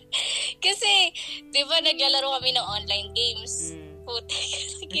 Kasi, di ba naglalaro kami ng online games? Putik,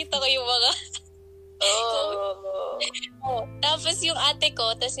 nakikita ko yung mga... Tapos yung ate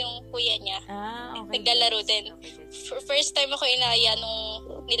ko, tapos yung kuya niya, Okay. naglalaro din. First time ako inaya nung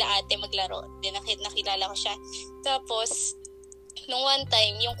nila ate maglaro. Then nakilala ko siya. Tapos, nung one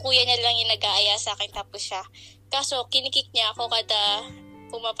time, yung kuya niya lang yung nag-aaya sa akin tapos siya. Kaso, kinikik niya ako kada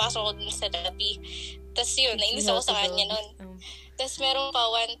pumapasok ko dun sa lobby. Tapos yun, nainis ako sa kanya nun. Tapos meron pa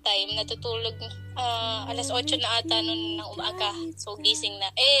one time, natutulog alas 8 na ata nun ng umaga. So, gising na.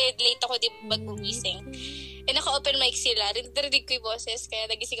 Late ako di ba gugising. Naka-open mic sila. Rinig ko yung boses, kaya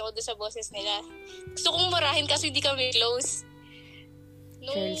nagising ako doon sa boses nila. Gusto kong marahin kasi hindi kami close.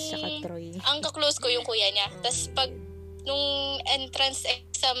 Charles saka Troy. Ang ka-close ko yung kuya niya. Tapos nung entrance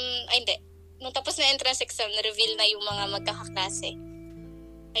exam, nung tapos na entrance exam, na-reveal na yung mga magkakaklase.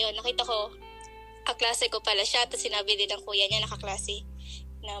 Ayun, nakita ko, kaklase ko pala siya, tapos sinabi din ng kuya niya, nakaklase,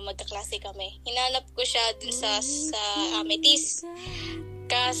 na magkaklase kami. Hinanap ko siya dun sa Amethyst.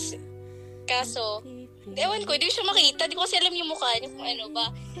 Kaso, ewan ko, hindi ko siya makita, di ko kasi alam yung mukha niya kung ano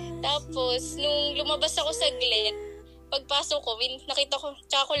ba. Tapos, nung lumabas ako sa glit, pagpasok ko, nakita ko,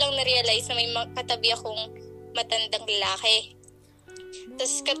 tsaka ko lang na-realize na may katabi akong matandang lalaki.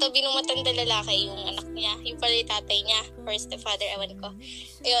 Tapos katabi ng matandang lalaki, yung anak niya, yung pala yung tatay niya, first father, ewan ko.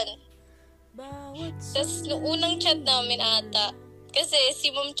 Ayun. Tapos nung unang chat namin ata, kasi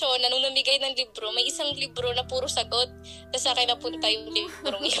si Ma'am Chona, nung namigay ng libro, may isang libro na puro sagot. Tapos sa akin napunta yung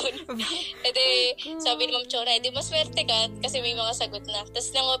libro yun. Sabi ni Ma'am Chona, mas swerte ka kasi may mga sagot na.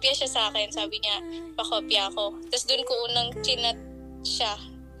 Tapos nangopya siya sa akin, sabi niya, pakopya ako. Tapos dun ko unang chinat siya.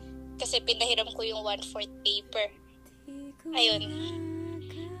 Kasi pinahiram ko yung 1/4 paper. Ayun.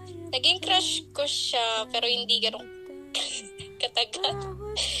 Naging crush ko siya, pero hindi ganun katagal.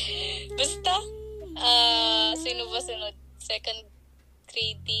 Basta, sino ba sunod? Second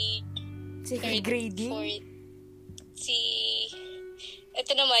grading. Fourth.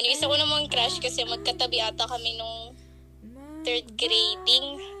 Ito naman, yung isa ko namang crush kasi magkatabi ata kami nung third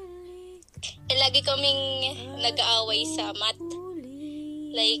grading. Lagi kaming nag-aaway sa math.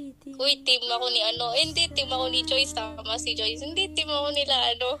 Like, uy, team ako ni hindi, team ako ni Joyce, tama si Joyce, hindi, team ako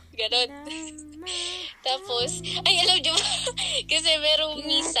nila, ganon. Tapos, alam nyo ba, kasi merong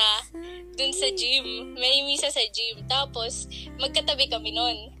misa dun sa gym, may misa sa gym, tapos, magkatabi kami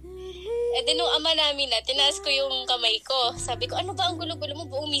nun. Nung ama namin tinaas ko yung kamay ko. Sabi ko, ano ba ang gulo-gulo mo?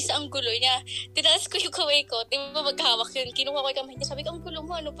 Buong misa ang gulo niya. Tinaas ko yung kamay ko. Di ba maghawak yun? Kinuha ko yung kamay niya. Sabi ko, ang gulo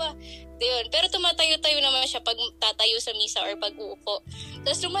mo, ano ba? Yun. Pero tumatayo-tayo naman siya pag tatayo sa misa or pag uupo.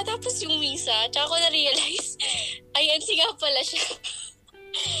 Tapos lumatapos yung misa, tsaka ko na-realize, INC nga pala siya.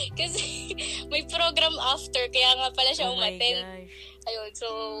 Kasi may program after, kaya nga pala siya umattend. Ayun, so,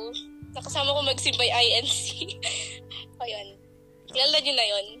 nakasama ko magsimbay INC. Ayun. Kilala nyo na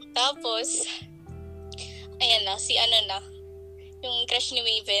yun. Tapos, ayan na, yung crush ni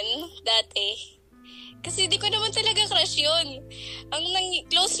Maven, dati. Kasi di ko naman talaga crush yun.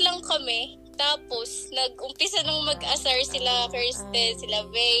 Close lang kami. Tapos, nag-umpisa nang mag-asar sila Kirsten, sila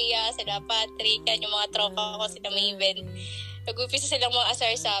Bea, sila Patrick, yan yung mga tropa ko, sila Maven. Nag-umpisa silang mga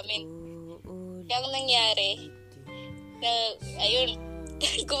asar sa amin. Kaya ang nangyari, ayun,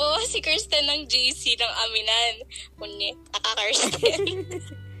 gumawa si Kirsten ng GC ng aminan. Kunyet, Kirsten.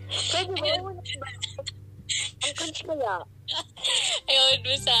 Ang cringe kaya. Ayun,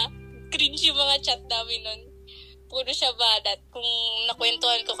 basta, cringe yung mga chat namin nun. Puro siya badat. Kung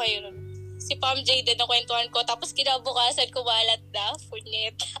nakwentuhan ko kayo nun. Si Pam J din nakwentuhan ko. Tapos kinabukasan ko balat na.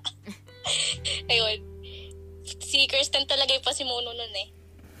 Kunyet. Ayun. Si Kirsten talaga yung pasimuno nun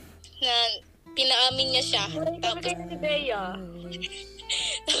na pinaamin niya siya. Tapos ni Bea.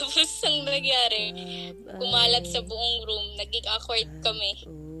 Tapos ang nangyari, kumalat sa buong room, naging awkward kami.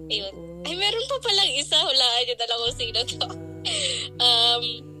 Ayun. Ay, meron pa palang isa, hulaan nyo na lang kung sino to.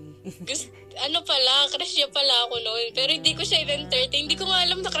 Crush niya pala ako noon. Pero hindi ko siya in-entertain. Hindi ko nga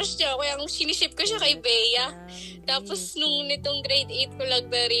alam na crush niya ako. Kaya siniship ko siya kay Bea. Tapos nung nitong grade 8 ko lang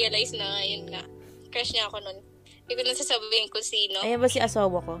na-realize na, yun nga, crush niya ako noon. Hindi ko nang sasabihin kung sino. Ayan ba si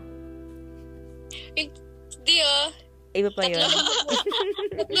asawa ko? Hindi Iba pa yun.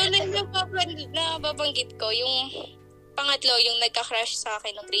 Tatlo na nababanggit ko. Yung pangatlo, yung nagka-crush sa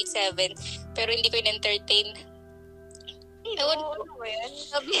akin ng grade 7, pero hindi ko in-entertain. Ewan ko.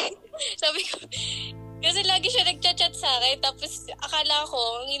 Sabi ko, kasi lagi siya nagchat-chat sa akin, tapos akala ko,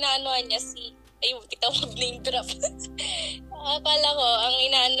 ang inaanuhan niya tika mag-name drop. Akala ko, ang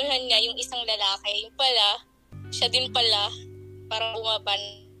inaanuhan niya, yung isang lalaki, yung pala, siya din pala, parang umaban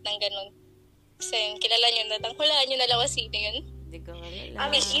ng ganun. Kasi kilala niyo na, hulaan niyo na lang sino yun. Hindi ko malala.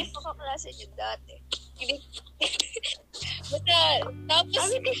 Amitis ko kaklase niyo dati. Basta, tapos...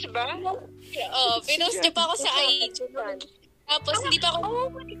 Amitis ba? Oo, pinost niya pa ako sa IG. Tapos, hindi pa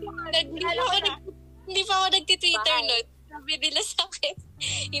ako nagti-Twitter nun. Sabi nila sa akin,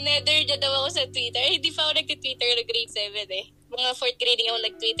 in-ether niya daw ako sa Twitter. Hindi pa ako nagti-Twitter na grade 7 eh. Mga 4th grading ako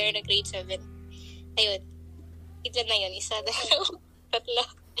nag-Twitter na grade 7. Ayun. Ito na yun. Isa, dalawa, tatlo.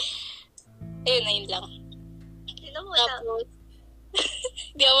 Ayun na yun lang. Tapos,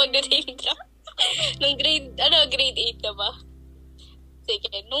 di ako mag-name drop. Nung grade 8 na ba?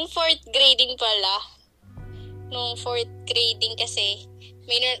 Sige, nung 4th grading pala, nung 4th grading kasi,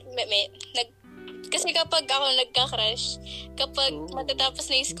 kasi kapag ako nagka-crush, kapag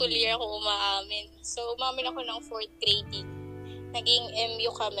matatapos na yung school year ako umaamin. So, umamin ako ng 4th grading. Naging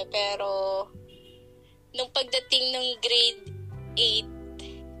MU kami, pero nung pagdating ng grade 8,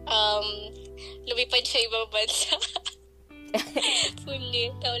 lumipad siya ibang bansa.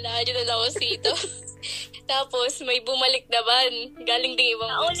 Punye, taulaan nyo na lang ako sito. Tapos, may bumalik naman. Galing ding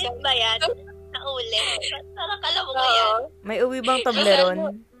ibang bansa. Naulit ba yan? Naulit. Parang alam mo ba yan? May uwi bang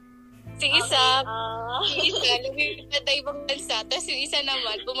Toblerone? Si isa, lumipad na ibang bansa. Tapos yung isa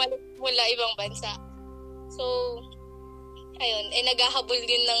naman, bumalik mula ibang bansa. So, ayun, naghahabol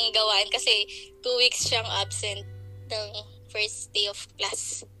din ng gawaan kasi 2 weeks siyang absent ng first day of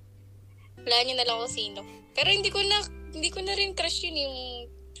class. Wala niyo na lang kung sino. Pero hindi ko na rin crush yun yung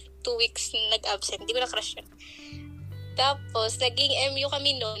 2 weeks nag-absent. Hindi ko na crush yun. Tapos, naging MU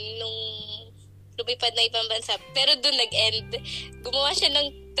kami noon nung lumipad na ibang bansa. Pero doon nag-end. Gumawa siya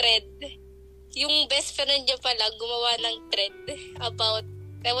ng thread. Yung best friend niya pala, gumawa ng thread about,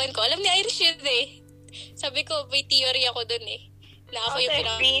 ewan ko, alam ni Irish yun eh. Sabi ko, may theory ako doon eh. Na ako yung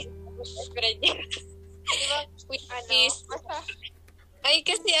best friend niya. Diba? Which is, ay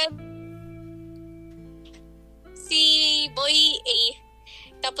kasi si Boy A,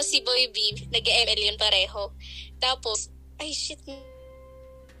 tapos si Boy B, nag-ML yun pareho. Tapos, ay shit,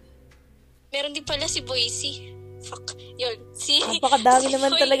 meron din pala si Boy C. Fuck, yun. Napakadami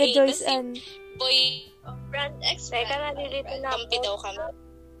naman Boy talaga, A, Joyce si Ann. Boy, Brand X. Teka, nalilito na kampi ako. daw kami.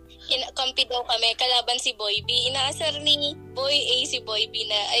 Kampi daw kami, kalaban si Boy B. Inaasar ni Boy A si Boy B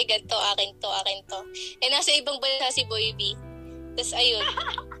na, ay ganito, akin to. Nasa ibang bansa si Boy B. Tapos ayun.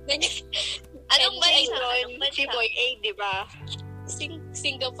 Anong bansa? Si Boy A, di ba?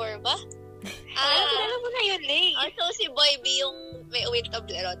 Singapore ba? Alam mo na yun, Lay. So si Boy B yung may uwit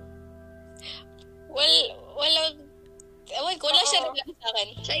Toblerone. Wala siya naglang sa akin.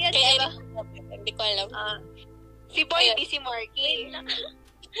 Siya yan, kaya diba? Hindi ko alam. Si Boy B, si Marky.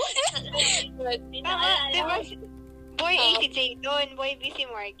 Diba? Boy A si Jayton, Boy B si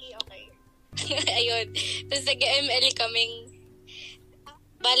Marky. Okay. Ayun. Tapos nag-ML kaming,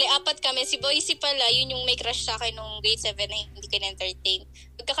 bale, 4 kami. Si Boy C pala, yun yung may crush sa akin nung grade 7 na hindi ko na-entertain.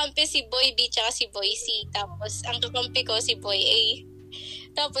 Magkakampi si Boy B tsaka si Boy C. Tapos, ang kakampi ko si Boy A.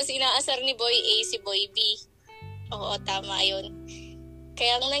 Tapos, inaasar ni Boy A si Boy B. Oo, tama yun.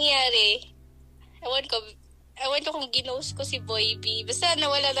 Kaya ang nangyari, ewan ko kung ginost ko si Boy B. Basta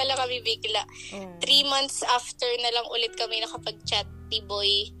nawala na lang kami bigla. 3 months after na lang ulit kami nakapag-chat ni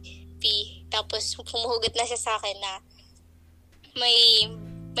Boy B. Tapos, pumuhugot na siya sa akin na may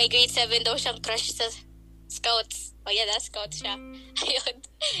grade 7 daw siyang crush sa scouts. O yan, scout siya. Ayun.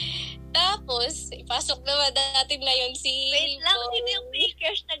 Tapos, ipasok naman natin na yun si... Wait lang, sino yung may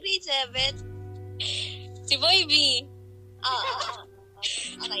crush na grade 7? Si Boy B.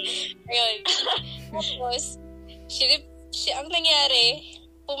 Okay. Ayun. Tapos, ang nangyari,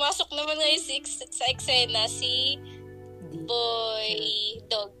 pumasok naman ngayon sa eksena si Boy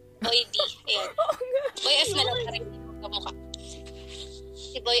D. Ayun. Boy F na lang rin yung kamukha.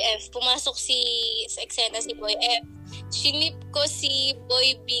 Si Boy F. Pumasok sa eksena si Boy F. Sinip ko si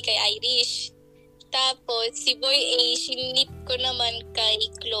Boy B kay Irish. Tapos, si Boy A, sinip ko naman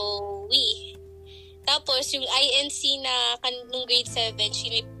kay Chloe. Tapos, yung INC na nung grade 7,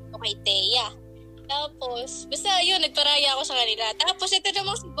 sinip ko kay Thea. Tapos, basta yun, nagparaya ako sa kanila. Tapos, ito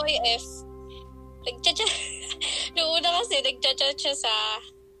naman si Boy F. Noong una kasi, nagchat-chat siya sa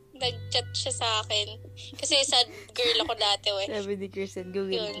nag-chat siya sa akin. Kasi sad girl ako dati, Sabi ni Kirsten,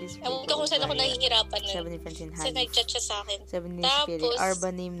 Google Yun. please. Ewan ko kung saan ako nahihirapan nun. Sabi ni Francine, Kasi nag-chat siya sa akin. Sabi ni Tapos, Spirit, Arba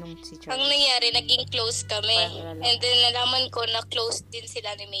name nung si ang Charles. nangyari, naging close kami. Parang And then, nalaman ko na close din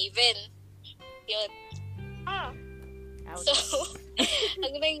sila ni Maven. Yun. Ouch. So,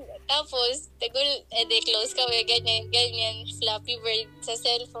 tapos, close kami, ganyan, Flappy Bird sa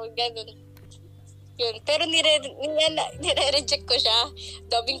cellphone, ganun. Yun. Pero nire-reject ko siya.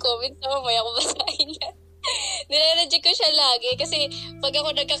 Daming comments na mamaya ko basahin yan. Nire-reject ko siya lagi kasi pag ako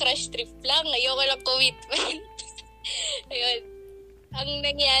nagka-crush trip lang, ayoko lang commitment. Ayun. Ang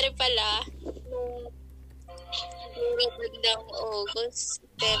nangyari pala, nung bandang August,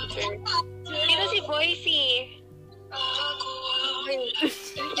 September. Sino si Boycie?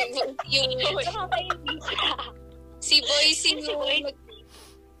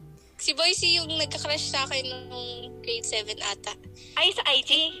 Si Boycie yung nagka-crush sa akin nung grade 7 ata. Ay, sa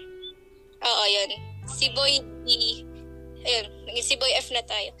IG? Oo, yun. Si Boy D. Ayun, si Boy F na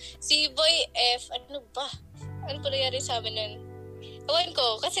tayo. Si Boy F, ano ba? Ano pa nangyari sa amin nun? Ewan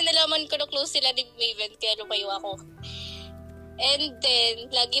ko, kasi nalaman ko na close sila ni Maven, kaya lumayo ako. And then,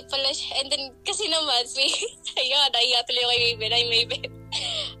 lagi pala siya, and then, kasi naman, ayun, naiya tuloy ako kay Maven, Maven.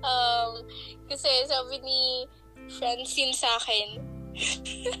 Kasi sabi ni Francine sa akin,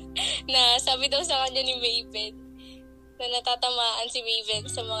 na sabi daw sa kanya ni Maven, na natatamaan si Maven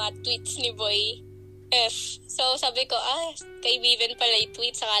sa mga tweets ni Boy F. So, sabi ko, kay Maven pala yung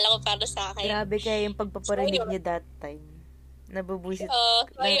tweets, akala ko para sa akin. Grabe kaya yung pagpaparinig niya that time. Nabubuisit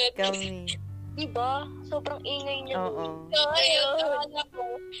ayun. kami. Diba? Sobrang ingay niya. Oo. So, ayun, akala ko,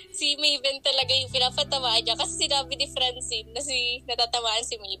 si Maven talaga yung pinapatamaan niya kasi sinabi ni Francine na natatamaan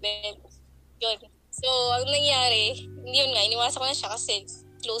si Maven. Yun. So, ang nangyari, yun nga, iniwasan ko na siya kasi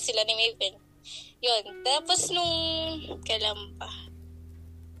close sila ni Maven. Yun. Tapos kailan pa?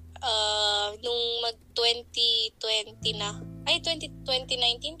 Nung mag-2020 na.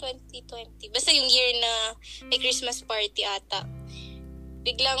 2019, 2020. Basta yung year na may Christmas party ata.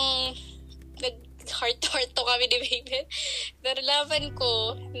 Biglang nag-heart-to-heart kami ni Maven. Nalaman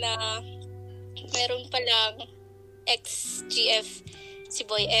ko na meron palang ex-GF si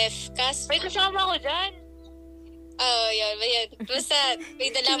Boy F. May kasama ko dyan. Yun. Basta,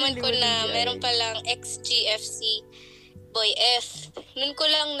 may nalaman ko na meron palang ex-GF si Boy F. Nun ko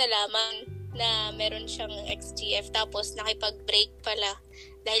lang nalaman na meron siyang ex-GF tapos nakipag-break pala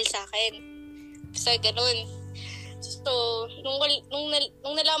dahil sa akin. Basta ganun. So, nung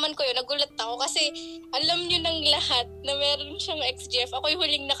nalaman ko yun, nagulat ako kasi alam nyo ng lahat na meron siyang ex-GF. Ako yung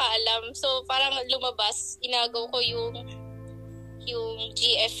huling nakaalam. So, parang lumabas, inagaw ko yung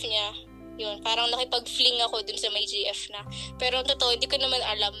GF niya. Yun, parang nakipag-fling ako dun sa may GF na. Pero totoo, hindi ko naman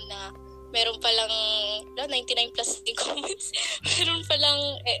alam na meron palang 99 plus the comments. Meron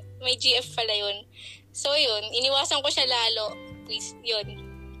palang may GF pala yun. So yun, iniwasan ko siya lalo. Please, yun.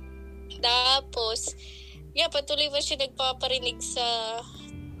 Tapos, patuloy pa siya nagpaparinig sa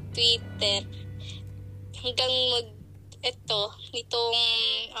Twitter. Hanggang nitong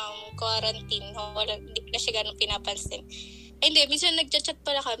quarantine. Hindi ko na siya ganun pinapansin. Hindi, minsan nagchat-chat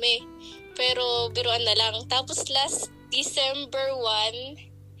pala kami. Pero biruan na lang. Tapos last December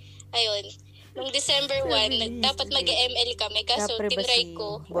 1, ayun, nung December 1, dapat mag-ML kami. Kaso tinry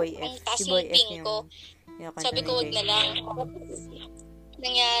ko, ang taas ng ping ko. Sabi ko, wag na lang.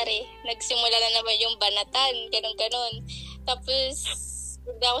 Nangyari, nagsimula na naman yung banatan, ganun-ganun. Tapos,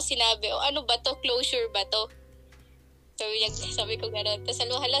 bigla ako sinabi, ano ba to? Closure ba to? Sabi ko gano'n. Tapos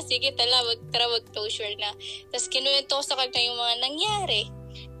hala, sige, tara mag-closure na. Tapos kinuwento ko sa kanya yung mga nangyari.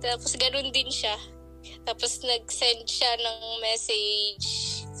 Tapos gano'n din siya. Tapos nag-send siya ng message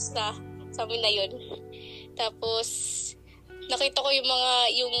sa amin na yun. Tapos nakita ko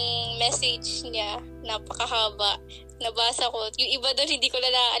yung message niya, napakahaba. Nabasa ko. Yung iba doon, hindi ko na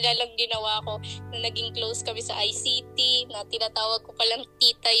naalalang ginawa ko na naging close kami sa ICT, na tinatawag ko palang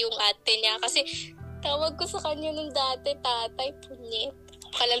tita yung ate niya. Kasi tawag ko sa kanya nung dati, tatay, punyet.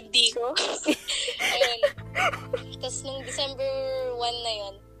 Kalandi ko. Ayun. Tapos nung December 1 na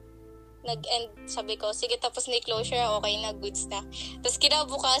yun, nag-end, sabi ko, sige, tapos na closure, okay na, goods na. Tapos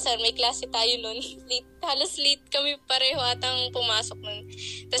kinabukasan, may klase tayo nun. Halos late kami pareho atang pumasok nun.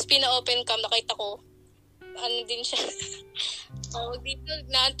 Tapos pina-open cam, nakita ko, ano din siya. Dito,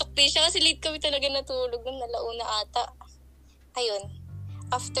 naantok din siya kasi late kami talaga natulog nun, nalauna ata. Ayun.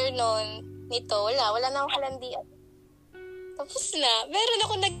 After nun, nito, wala na akong kalandian. Tapos na, meron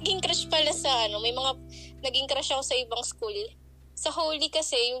ako naging crush pala sa may mga naging crush ako sa ibang school. Sa Holy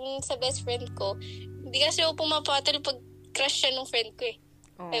kasi, yung sa best friend ko, hindi kasi ako pumapatol pag crush siya ng friend ko eh.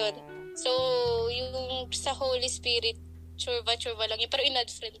 Ayun. So, yung sa Holy Spirit, churva lang yun. Pero in-add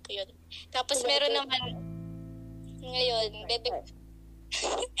friend ko yun. Tapos meron naman, ngayon, bebe.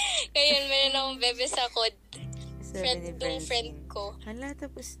 Ngayon, meron akong bebe sa kod. Friend ko. Hala,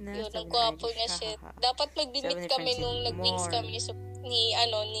 tapos na. Yun, ang gwapo niya siya. Dapat mag-meet kami nung nag-wings kami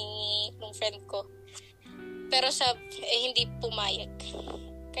nung friend ko. Pero siya, hindi pumayag.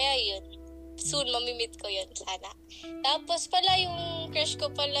 Kaya yun. Soon, mamimit ko yun, sana. Tapos pala, yung crush ko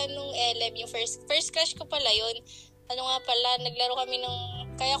pala nung LM, yung first crush ko pala yun. Ano nga pala, naglaro kami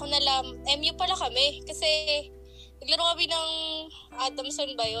kaya ko MU pala kami. Kasi, naglaro kami ng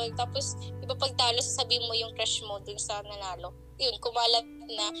Adamson ba yun? Tapos, iba pagtalo, sasabihin mo yung crush mo dun sa nanalo. Yun, kumalat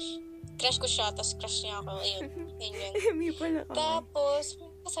na crush ko siya, tapos crush niya ako. Ayun, yun. MU pala kami. Tapos,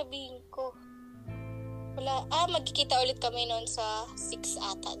 sabihin ko, wala, magkikita ulit kami noon sa 6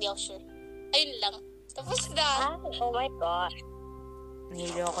 ata, di ako sure. Ayun lang. Tapos na. Oh my God.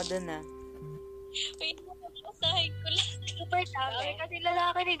 Nahilo ako dun Wait, masasahin ko lang. Super dami. Kasi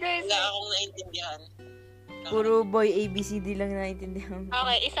lalaki ni Joyce. Wala akong naintindihan. Puro boy ABCD lang naintindihan.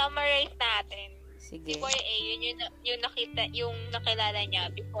 Okay, i-summarize natin. Sige. Si Boy A, yun yung nakilala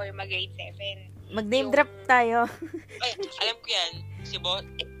niya before mag-grade 7. Mag-name drop tayo. Ay, alam ko yan. Si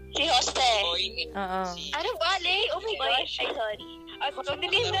Jose. Boy. Oo. Ano ba, Lay? Oh my gosh. Ay, sorry. So,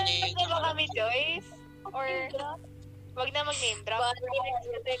 nilin na ba kami, Joyce? Or, wag na mag-name drop.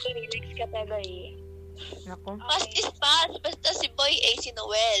 Next category. Naku. Fast is fast. Basta si Boy A, si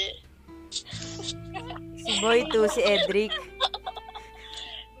Noel. Si Boy 2, si Edric.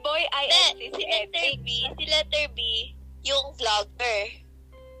 Boy INC, si Edric. Si letter B, yung vlogger.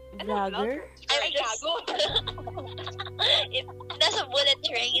 Vlogger? Ay, gago. Nasa bullet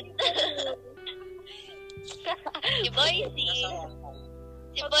train. Si Boy C.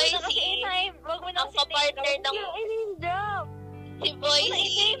 Si Boy C. Wag mo na Ang kapartner ng... name drop. Si Boy C.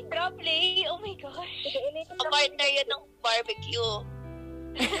 Name drop, Lay. Oh my gosh. Kapartner yun ng barbecue.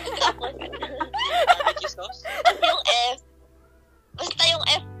 Barbecue sauce? Yung F. Basta yung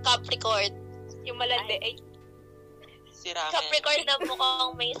F, Capricorn. Yung malandi. Ay, Si Ramen. Capricorn na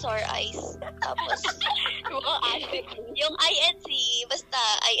mukhang may sore eyes. Tapos, mukhang asik. yung INC, basta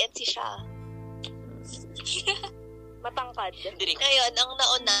INC siya. Matangkad. Drink. Ngayon, ang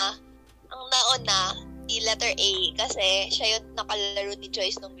nauna, si letter A, kasi siya yung nakalaro ni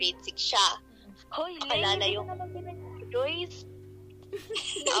Joyce nung grade 6 siya. Hoy, Nakalala Lay, yung... Joyce.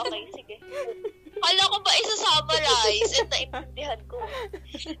 Okay, sige. Kala ko ba isa-summarize? At naintindihan ko.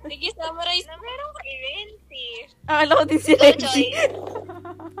 Sige, summarize. Na meron kay Renzi. Akala ko din si Go, Renzi. Joyce.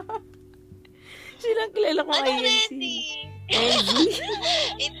 Silang kilala ko Ano, kay Renzi? Renzi. Renzi?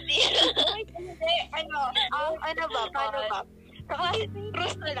 Hindi. Ano ba? Paano ba?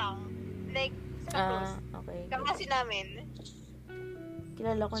 Cruise na lang. Like, sa cruise. Okay. Kakasi namin.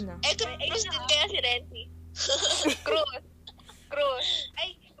 Kilala ko na. Cruise din kaya si Renzi. Cruise.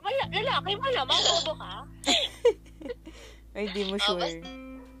 Ay, lalaki, malamang bobo ka. Ay, di mo sure.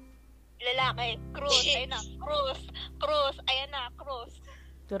 Lalaki, cruise, ayun na, cruise, ayan na, cruise.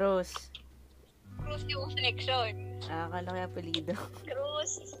 Turos. Cruise yung selection. Akala ko yung apelido.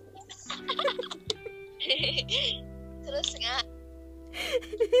 Cruise. Cruise nga.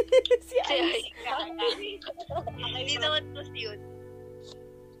 Si Ice. Hindi naman cruise yun.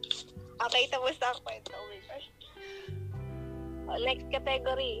 Okay, tapos na ang kwento. Oh my gosh. Next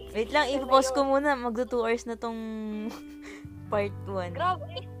category. Wait lang, i-pause ko muna. Magdo 2 hours na tong part 1. Grabe.